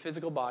 which is the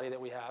physical body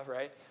that we have,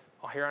 right?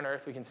 Here on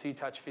earth, we can see,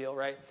 touch, feel,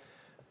 right?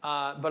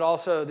 But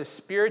also the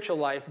spiritual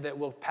life that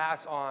will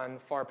pass on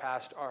far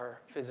past our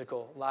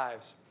physical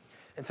lives.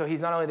 And so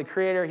he's not only the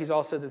creator, he's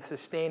also the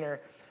sustainer.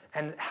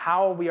 And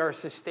how we are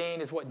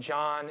sustained is what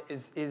John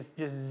is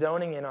just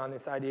zoning in on,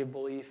 this idea of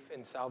belief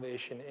in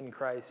salvation in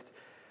Christ.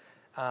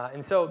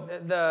 And so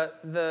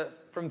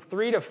from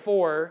 3 to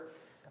 4,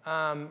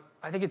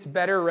 I think it's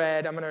better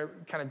read. I'm going to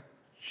kind of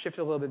shift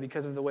a little bit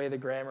because of the way the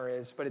grammar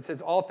is. But it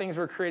says, all things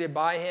were created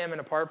by him,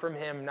 and apart from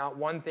him, not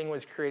one thing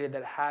was created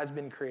that has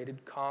been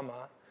created,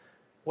 comma.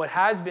 What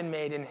has been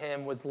made in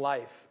him was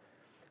life.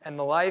 And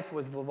the life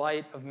was the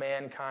light of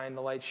mankind.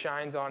 The light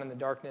shines on in the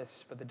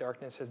darkness, but the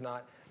darkness has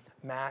not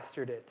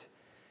mastered it.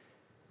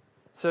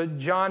 So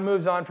John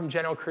moves on from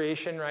general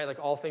creation, right, like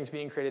all things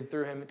being created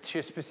through him,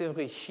 to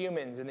specifically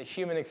humans and the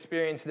human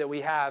experience that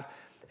we have.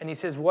 And he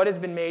says, what has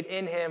been made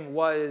in him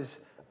was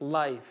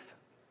life.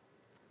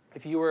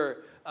 If you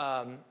were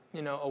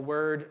a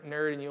word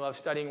nerd and you love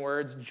studying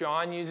words,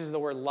 John uses the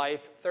word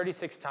life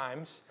 36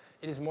 times.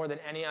 It is more than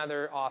any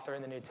other author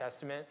in the New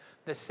Testament.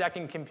 The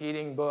second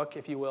competing book,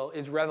 if you will,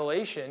 is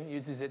Revelation,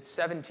 uses it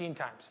 17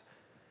 times.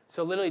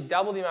 So literally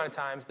double the amount of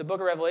times. The book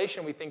of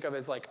Revelation we think of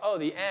as like, oh,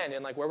 the end,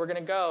 and like where we're going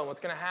to go and what's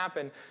going to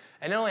happen.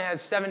 And it only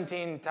has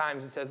 17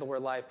 times it says the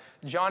word life.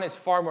 John is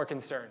far more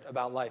concerned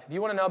about life. If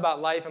you want to know about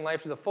life and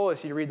life to the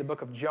fullest, you read the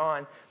book of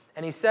John.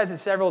 And he says it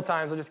several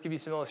times. I'll just give you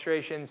some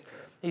illustrations.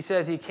 He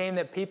says he came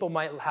that people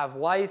might have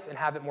life and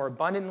have it more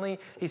abundantly.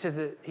 He says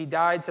that he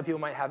died so people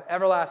might have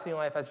everlasting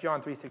life. That's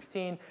John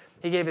 3:16.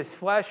 He gave his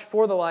flesh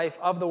for the life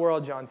of the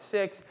world, John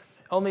 6.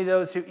 Only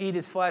those who eat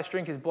his flesh,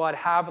 drink his blood,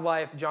 have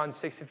life, John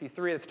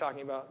 6:53. That's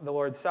talking about the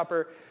Lord's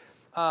Supper.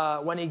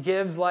 When he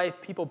gives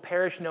life, people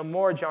perish no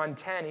more, John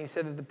 10. He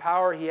said that the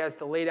power he has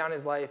to lay down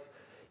his life,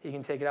 he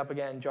can take it up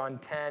again, John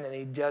 10. And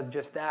he does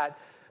just that.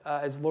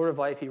 As Lord of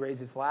life, he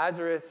raises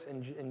Lazarus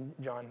in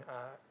John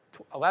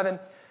 11.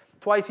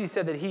 Twice he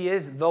said that he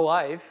is the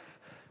life,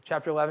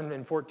 chapter 11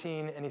 and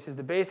 14. And he says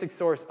the basic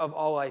source of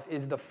all life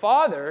is the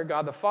Father,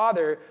 God the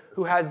Father,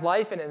 who has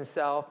life in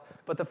himself.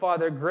 But the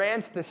Father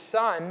grants the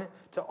Son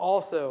to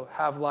also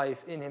have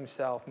life in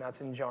himself. And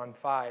that's in John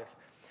 5.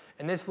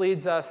 And this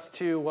leads us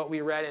to what we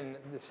read in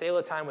the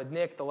Selah time with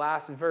Nick, the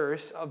last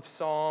verse of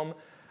Psalm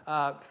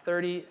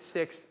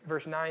 36,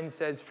 verse 9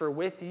 says, for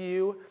with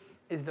you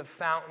is the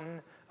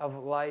fountain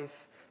of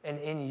life, and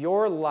in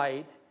your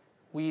light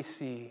we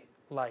see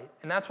light.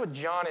 And that's what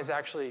John is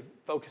actually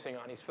focusing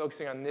on. He's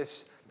focusing on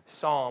this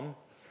psalm,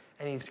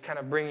 and he's kind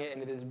of bringing it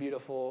into this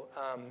beautiful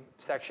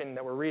section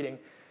that we're reading.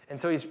 And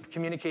so he's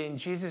communicating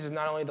Jesus is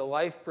not only the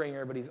life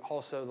bringer, but he's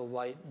also the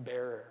light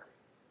bearer.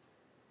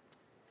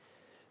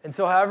 And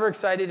so however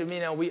excited,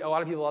 a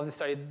lot of people love to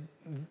study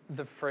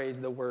the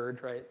phrase, the word,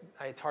 right?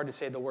 It's hard to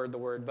say the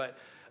word, but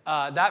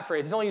that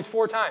phrase is only used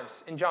 4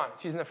 times in John.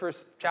 It's used in the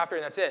first chapter,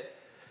 and that's it.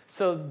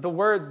 So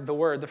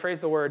the phrase,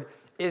 the word,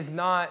 is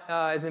not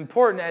as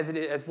important as it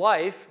is as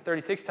life,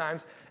 36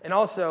 times, and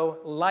also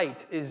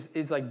light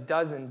is like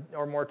dozen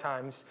or more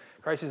times.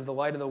 Christ is the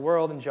light of the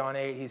world in John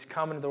 8. He's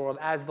come into the world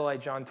as the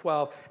light, John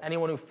 12.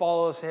 Anyone who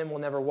follows him will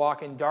never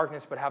walk in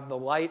darkness but have the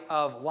light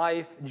of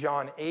life,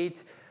 John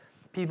 8.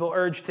 People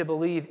urged to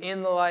believe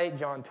in the light,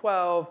 John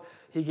 12.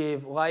 He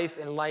gave life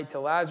and light to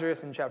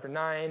Lazarus in chapter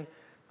 9.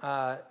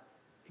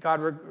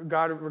 God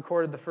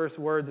recorded the first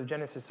words of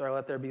Genesis are,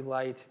 let there be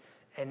light.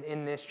 And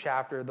in this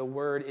chapter, the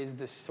Word is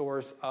the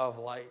source of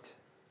light.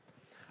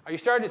 Are you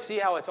starting to see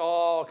how it's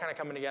all kind of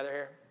coming together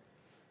here?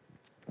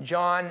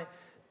 John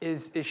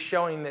is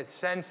showing that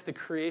since the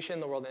creation of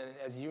the world, and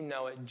as you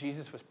know it,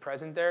 Jesus was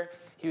present there.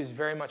 He was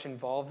very much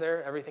involved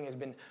there. Everything has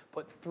been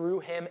put through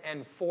him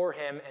and for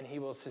him, and he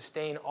will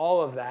sustain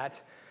all of that.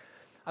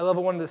 I love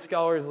what one of the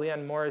scholars,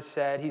 Leon Morris,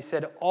 said. He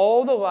said,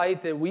 all the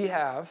light that we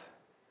have,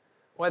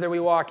 whether we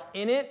walk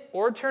in it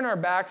or turn our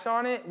backs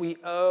on it, we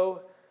owe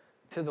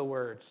to the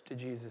Word, to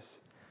Jesus.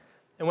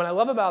 And what I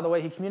love about the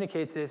way he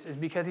communicates this is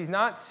because he's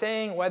not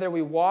saying whether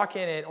we walk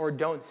in it or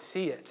don't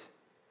see it.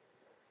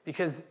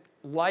 Because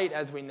light,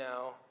 as we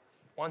know,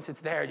 once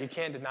it's there, you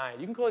can't deny it.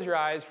 You can close your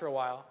eyes for a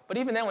while. But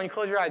even then, when you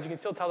close your eyes, you can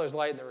still tell there's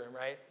light in the room,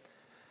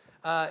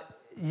 right?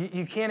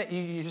 You can't,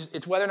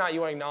 it's whether or not you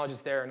want to acknowledge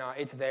it's there or not,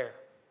 it's there.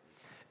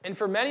 And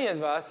for many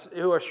of us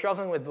who are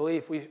struggling with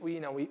belief, we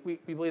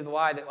believe the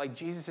lie that like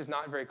Jesus is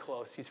not very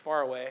close. He's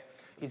far away.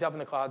 He's up in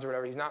the clouds or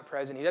whatever. He's not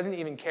present. He doesn't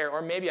even care.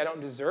 Or maybe I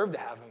don't deserve to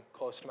have him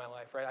close to my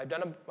life, right? I've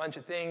done a bunch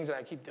of things, and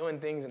I keep doing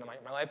things, and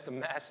my life is a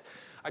mess.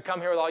 I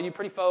come here with all you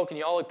pretty folk, and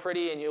you all look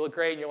pretty, and you look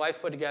great, and your life's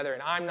put together,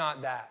 and I'm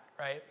not that,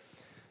 right?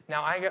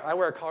 Now, I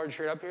wear a collared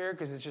shirt up here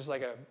because it's just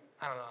like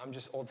I don't know, I'm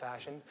just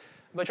old-fashioned.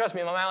 But trust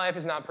me, my life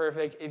is not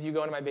perfect. If you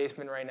go into my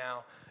basement right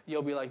now,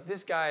 you'll be like,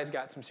 this guy's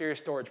got some serious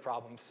storage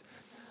problems.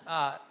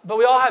 But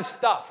we all have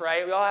stuff,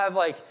 right? We all have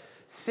like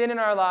sin in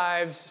our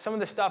lives. Some of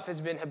the stuff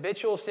has been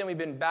habitual sin we've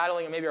been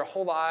battling maybe our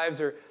whole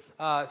lives, or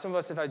some of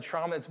us have had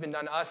trauma that's been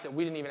done to us that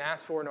we didn't even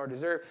ask for nor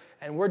deserve,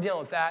 and we're dealing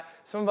with that.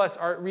 Some of us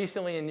are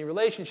recently in new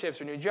relationships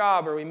or new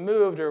job, or we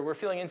moved, or we're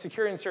feeling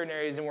insecure in certain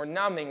areas, and we're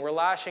numbing, we're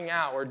lashing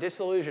out, we're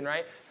disillusioned,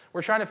 right?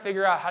 We're trying to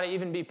figure out how to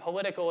even be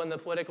political in the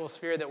political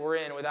sphere that we're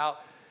in without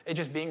it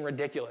just being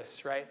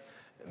ridiculous, right?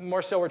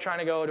 More so, we're trying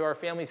to go to our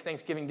family's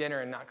Thanksgiving dinner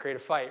and not create a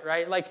fight,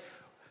 right? Like,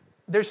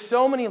 there's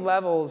so many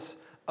levels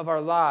of our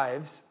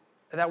lives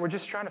that we're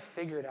just trying to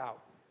figure it out.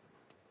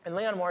 And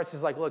Leon Morris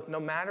is like, look, no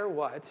matter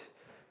what,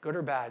 good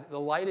or bad, the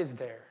light is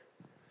there.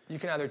 You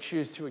can either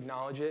choose to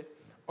acknowledge it,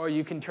 or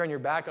you can turn your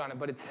back on it,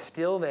 but it's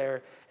still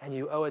there, and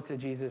you owe it to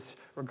Jesus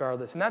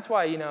regardless. And that's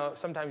why,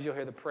 sometimes you'll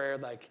hear the prayer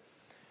like,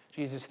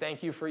 Jesus,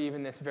 thank you for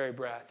even this very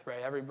breath,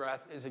 right? Every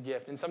breath is a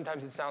gift. And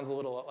sometimes it sounds a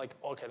little like,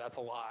 okay, that's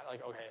a lot.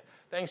 Like, okay,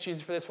 thanks,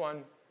 Jesus, for this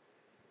one.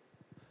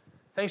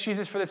 Thanks,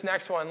 Jesus, for this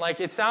next one. Like,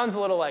 it sounds a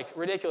little like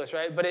ridiculous,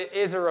 right? But it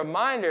is a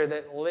reminder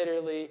that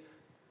literally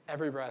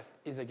every breath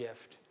is a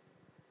gift.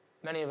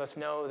 Many of us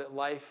know that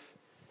life,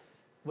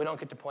 we don't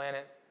get to plan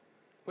it.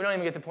 We don't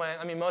even get to plan.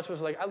 I mean, most of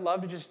us are like, I'd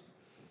love to just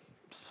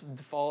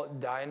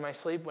die in my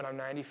sleep when I'm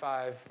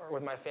 95 or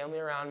with my family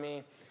around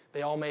me.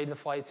 They all made the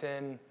flights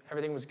in.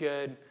 Everything was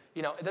good.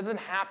 It doesn't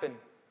happen.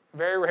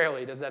 Very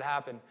rarely does that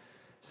happen.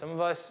 Some of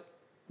us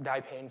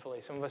die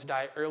painfully. Some of us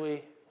die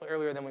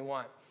earlier than we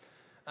want.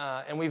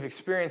 And we've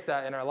experienced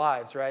that in our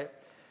lives, right?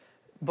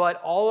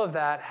 But all of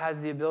that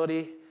has the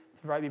ability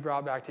to be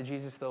brought back to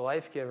Jesus, the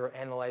life giver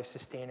and the life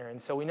sustainer.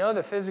 And so we know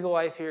the physical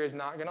life here is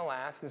not going to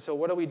last. And so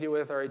what do we do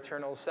with our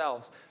eternal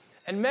selves?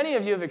 And many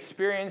of you have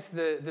experienced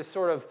the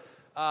sort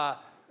of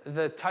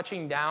the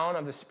touching down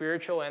of the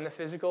spiritual and the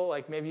physical.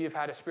 Like maybe you've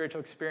had a spiritual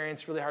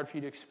experience really hard for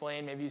you to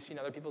explain. Maybe you've seen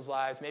other people's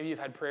lives. Maybe you've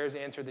had prayers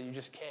answered that you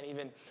just can't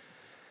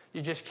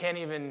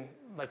even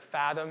like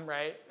fathom,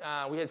 right?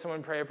 We had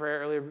someone pray a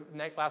prayer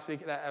last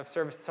week that of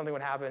service something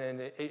would happen,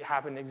 and it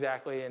happened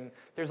exactly. And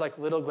there's like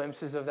little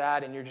glimpses of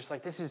that, and you're just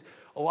like, this is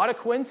a lot of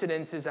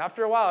coincidences.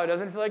 After a while, it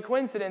doesn't feel like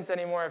coincidence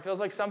anymore. It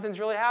feels like something's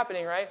really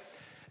happening, right?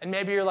 And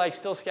maybe you're like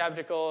still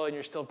skeptical and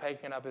you're still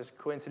picking it up as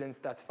coincidence.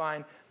 That's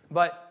fine.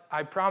 But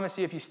I promise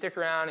you, if you stick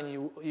around and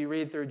you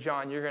read through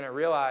John, you're going to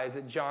realize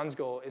that John's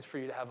goal is for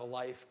you to have a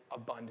life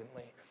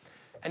abundantly.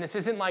 And this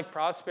isn't like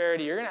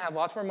prosperity. You're going to have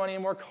lots more money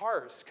and more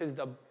cars because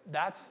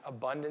that's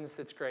abundance.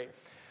 That's great.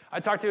 I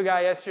talked to a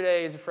guy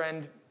yesterday. He's a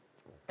friend,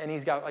 and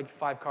he's got like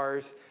 5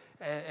 cars,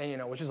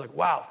 and which is like,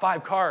 wow,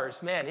 5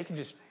 cars. Man, he can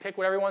just pick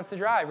whatever he wants to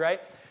drive,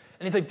 right?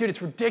 And he's like, dude,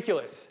 it's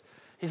ridiculous.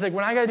 He's like,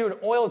 when I got to do an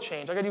oil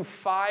change, I got to do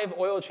 5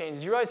 oil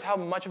changes. Do you realize how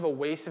much of a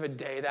waste of a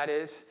day that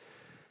is?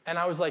 And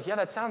I was like, yeah,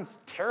 that sounds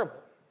terrible.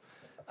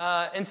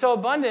 And so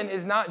abundant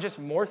is not just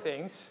more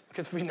things,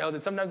 because we know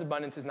that sometimes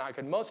abundance is not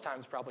good. Most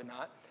times, probably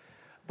not.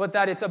 But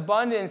that it's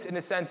abundance in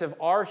the sense of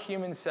our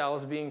human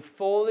selves being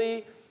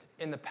fully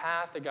in the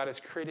path that God has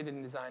created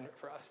and designed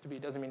for us to be.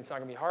 It doesn't mean it's not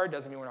going to be hard. It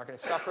doesn't mean we're not going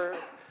to suffer.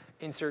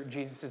 Insert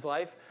Jesus'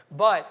 life.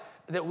 But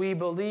that we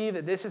believe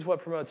that this is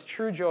what promotes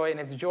true joy, and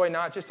it's joy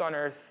not just on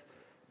earth,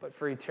 but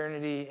for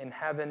eternity in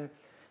heaven.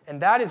 And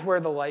that is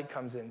where the light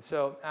comes in.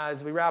 So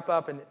as we wrap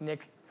up, and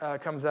Nick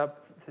comes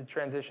up to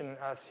transition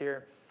us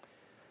here,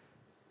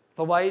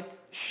 The light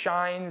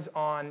shines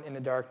on in the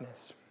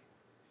darkness.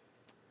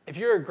 If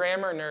you're a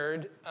grammar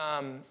nerd,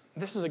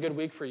 this is a good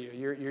week for you.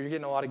 You're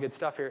getting a lot of good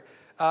stuff here.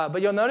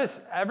 But you'll notice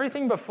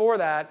everything before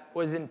that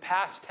was in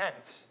past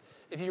tense.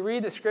 If you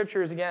read the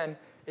scriptures again,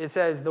 it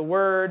says the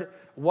Word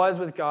was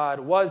with God,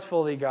 was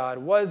fully God,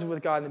 was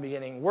with God in the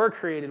beginning, were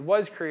created,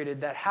 was created,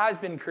 that has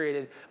been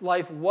created,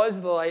 life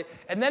was the light.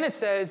 And then it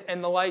says,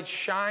 and the light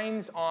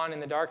shines on in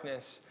the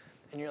darkness.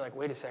 And you're like,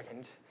 wait a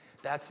second,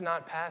 that's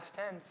not past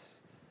tense.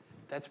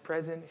 That's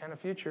present, kind of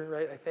future,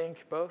 right? I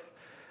think both.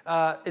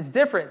 It's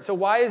different. So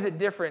why is it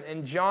different?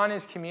 And John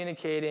is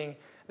communicating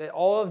that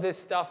all of this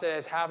stuff that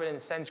has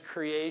happened since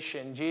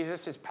creation,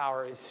 Jesus'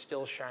 power is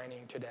still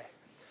shining today.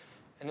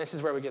 And this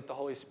is where we get the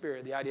Holy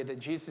Spirit, the idea that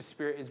Jesus'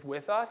 Spirit is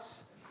with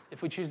us.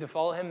 If we choose to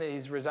follow him, that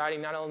he's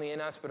residing not only in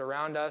us, but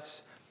around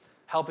us,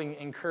 helping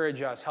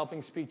encourage us,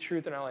 helping speak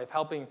truth in our life,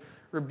 helping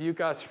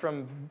rebuke us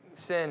from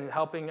sin,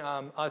 helping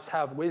us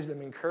have wisdom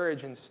and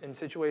courage in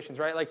situations,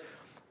 right? Like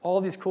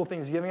all these cool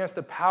things, giving us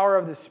the power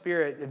of the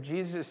Spirit, of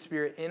Jesus'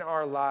 Spirit in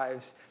our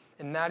lives,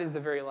 and that is the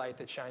very light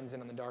that shines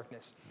in on the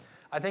darkness.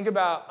 I think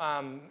about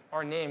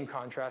our name,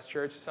 Contrast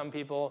Church. Some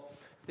people,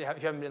 if you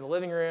haven't been in the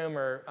living room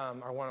or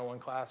our one-on-one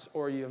class,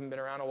 or you haven't been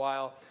around a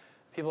while,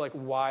 people are like,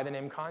 why the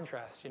name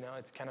Contrast? You know,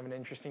 it's kind of an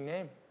interesting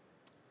name.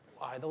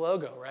 Why the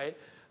logo, right?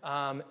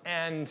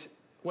 And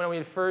when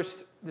we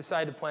first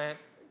decided to plant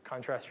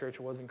Contrast Church,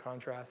 it wasn't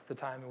Contrast at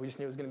the time, and we just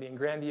knew it was going to be in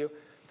Grandview.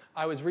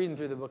 I was reading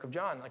through the book of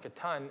John, like a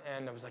ton,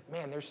 and I was like,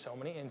 man, there's so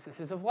many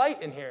instances of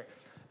light in here.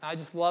 I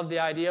just love the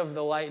idea of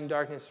the light and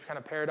darkness kind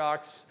of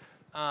paradox.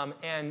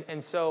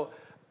 And so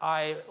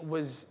I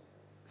was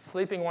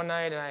sleeping one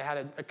night, and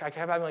I kept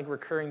having like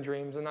recurring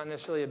dreams. I'm not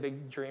necessarily a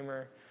big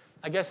dreamer.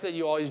 I guess that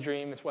you always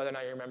dream. It's whether or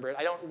not you remember it.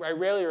 I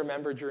rarely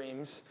remember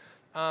dreams.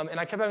 And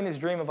I kept having this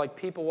dream of like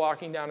people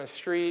walking down a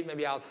street,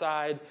 maybe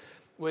outside,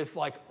 with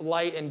like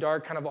light and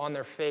dark kind of on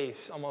their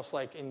face, almost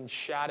like in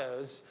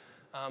shadows.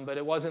 But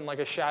it wasn't like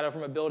a shadow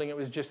from a building. It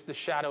was just the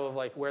shadow of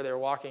like where they were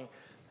walking.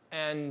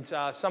 And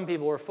some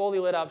people were fully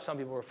lit up. Some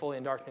people were fully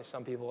in darkness.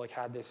 Some people like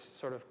had this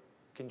sort of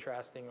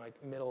contrasting like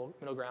middle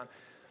ground.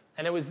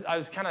 And I was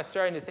kind of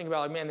starting to think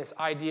about like, man, this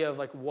idea of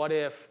like, what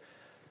if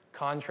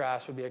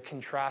contrast would be a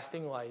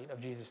contrasting light of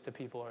Jesus to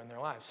people in their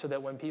lives, so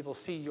that when people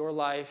see your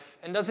life,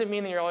 and doesn't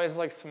mean that you're always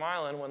like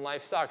smiling when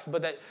life sucks,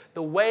 but that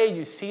the way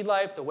you see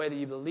life, the way that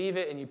you believe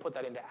it, and you put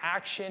that into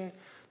action,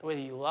 the way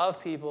that you love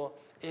people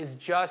is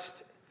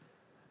just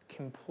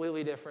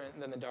completely different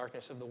than the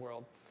darkness of the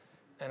world.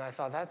 And I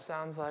thought, that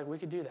sounds like we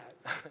could do that.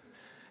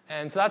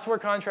 And so that's where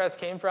contrast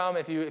came from.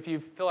 If you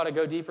fill out a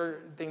go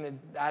deeper thing that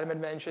Adam had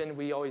mentioned,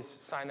 we always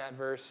sign that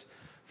verse.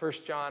 1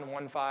 John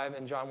 1:5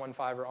 and John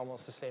 1:5 are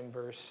almost the same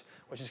verse,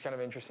 which is kind of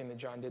interesting that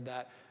John did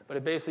that. But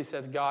it basically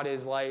says God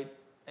is light,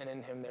 and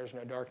in him there's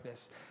no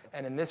darkness.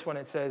 And in this one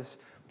it says,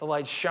 the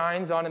light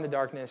shines on in the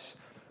darkness,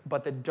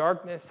 but the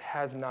darkness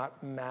has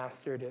not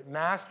mastered it.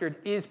 Mastered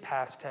is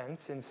past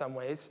tense in some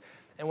ways.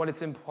 And what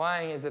it's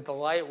implying is that the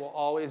light will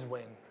always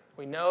win.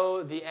 We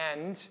know the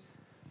end.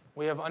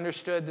 We have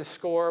understood the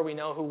score. We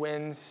know who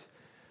wins.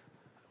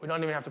 We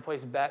don't even have to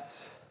place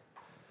bets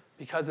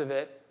because of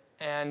it.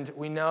 And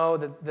we know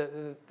that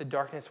the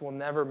darkness will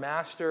never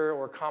master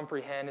or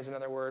comprehend, is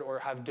another word, or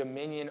have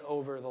dominion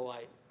over the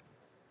light.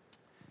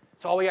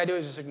 So all we got to do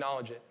is just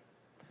acknowledge it.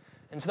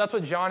 And so that's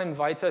what John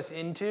invites us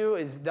into,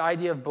 is the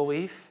idea of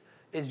belief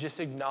is just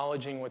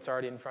acknowledging what's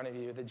already in front of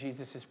you, that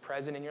Jesus is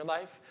present in your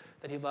life,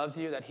 that he loves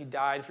you, that he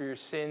died for your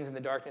sins and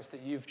the darkness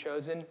that you've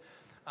chosen,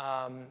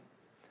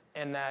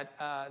 and that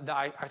the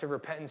act of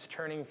repentance,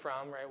 turning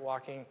from, right,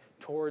 walking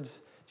towards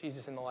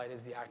Jesus in the light,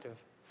 is the act of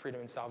freedom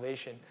and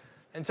salvation.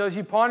 And so as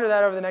you ponder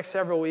that over the next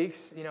several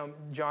weeks, you know,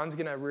 John's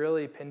going to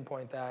really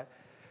pinpoint that.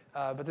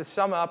 But to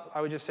sum up,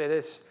 I would just say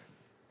this.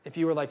 If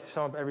you were like to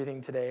sum up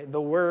everything today, the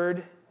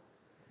Word,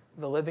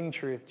 the living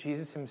truth,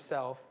 Jesus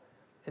himself,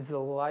 is the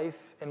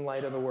life and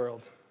light of the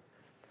world.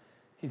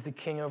 He's the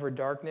king over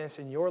darkness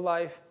in your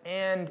life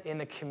and in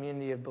the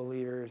community of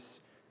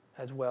believers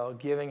as well,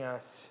 giving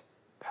us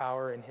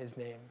power in his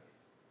name.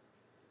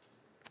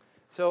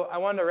 So I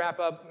wanted to wrap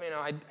up. You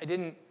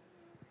know,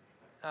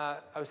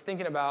 I was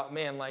thinking about,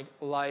 man, like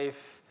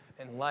life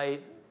and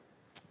light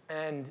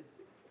and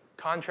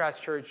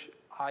Contrast Church.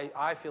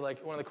 I feel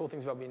like one of the cool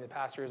things about being the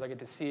pastor is I get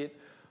to see it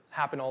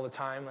happen all the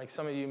time. Like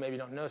some of you maybe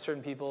don't know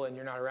certain people and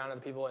you're not around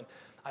other people. And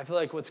I feel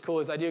like what's cool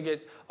is I do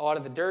get a lot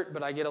of the dirt,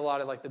 but I get a lot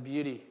of like the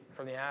beauty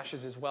from the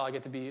ashes as well. I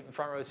get to be in the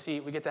front row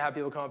seat. We get to have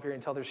people come up here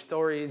and tell their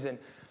stories. And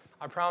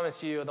I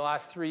promise you, the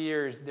last 3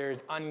 years,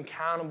 there's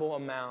uncountable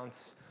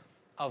amounts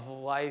of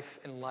life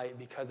and light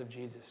because of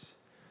Jesus.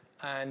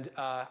 And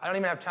I don't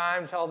even have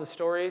time to tell the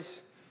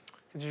stories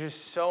because there's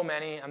just so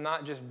many. I'm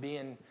not just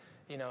being,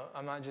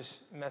 I'm not just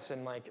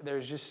messing. Like,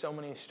 there's just so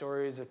many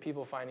stories of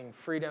people finding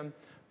freedom,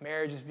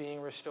 marriages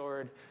being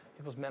restored,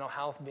 people's mental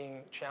health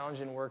being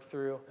challenged and worked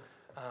through,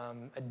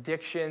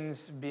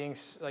 addictions being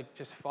like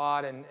just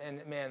fought, and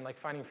man, like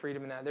finding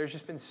freedom in that. There's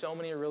just been so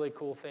many really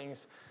cool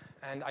things,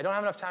 and I don't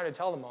have enough time to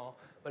tell them all.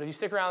 But if you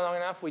stick around long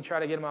enough, we try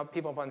to get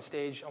people up on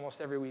stage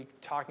almost every week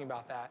talking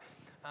about that.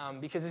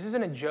 because this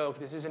isn't a joke,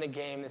 this isn't a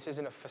game, this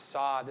isn't a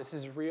facade, this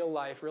is real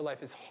life. Real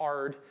life is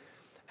hard,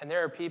 and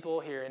there are people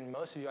here, and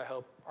most of you, I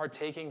hope, are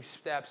taking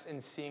steps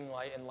in seeing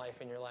light and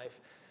life in your life.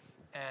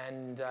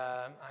 And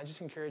I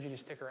just encourage you to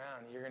stick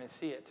around. You're going to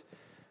see it.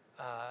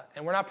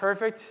 And we're not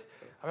perfect.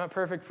 I'm not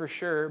perfect for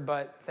sure,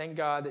 but thank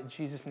God that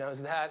Jesus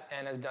knows that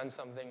and has done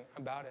something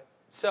about it.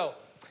 So,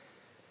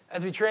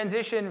 as we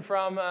transition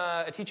from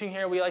a teaching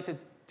here, we like to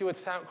do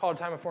what's called a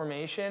time of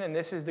formation, and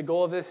this is the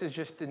goal of this is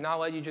just to not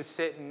let you just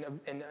sit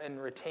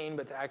and retain,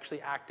 but to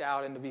actually act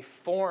out and to be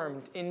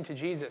formed into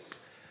Jesus.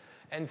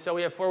 And so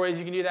we have 4 ways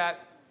you can do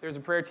that. There's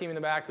a prayer team in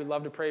the back who'd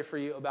love to pray for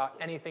you about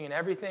anything and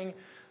everything.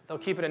 They'll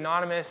keep it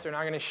anonymous. They're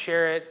not going to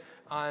share it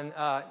on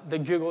the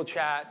Google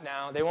chat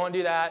now. They won't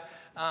do that.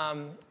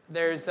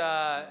 There's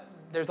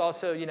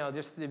also,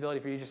 just the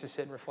ability for you just to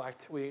sit and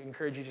reflect. We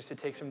encourage you just to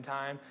take some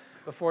time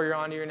before you're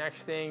on to your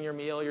next thing, your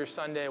meal, your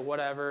Sunday,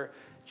 whatever.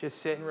 Just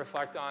sit and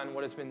reflect on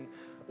what has been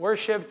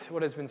worshipped,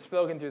 what has been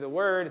spoken through the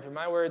word, through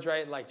my words,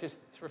 right? Like just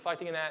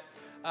reflecting in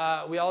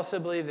that. We also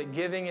believe that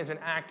giving is an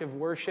act of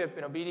worship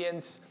and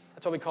obedience.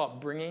 That's why we call it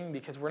bringing,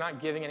 because we're not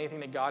giving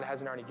anything that God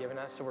hasn't already given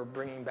us, so we're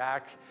bringing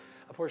back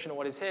a portion of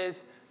what is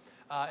his.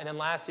 And then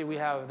lastly, we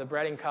have the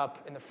bread and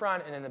cup in the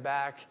front and in the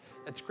back.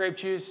 That's grape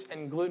juice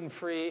and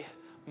gluten-free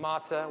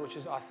matzah, which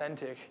is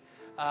authentic.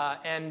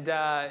 And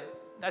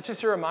that's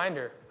just a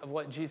reminder of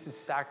what Jesus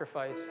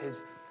sacrificed,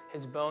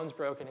 his bones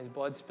broken, his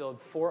blood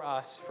spilled for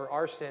us, for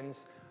our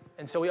sins.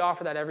 And so we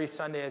offer that every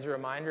Sunday as a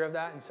reminder of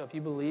that. And so if you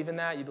believe in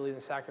that, you believe in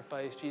the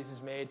sacrifice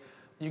Jesus made,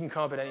 you can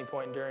come up at any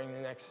point during the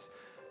next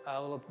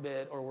little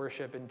bit or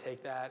worship and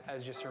take that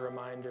as just a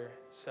reminder.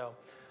 So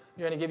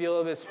we're going to give you a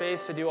little bit of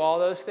space to do all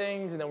those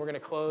things, and then we're going to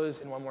close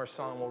in one more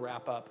song. We'll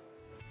wrap up.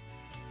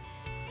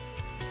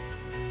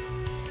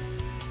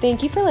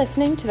 Thank you for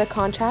listening to the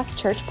Contrast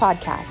Church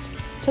podcast.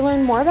 To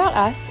learn more about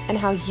us and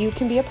how you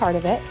can be a part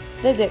of it,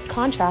 visit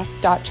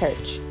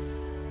contrast.church.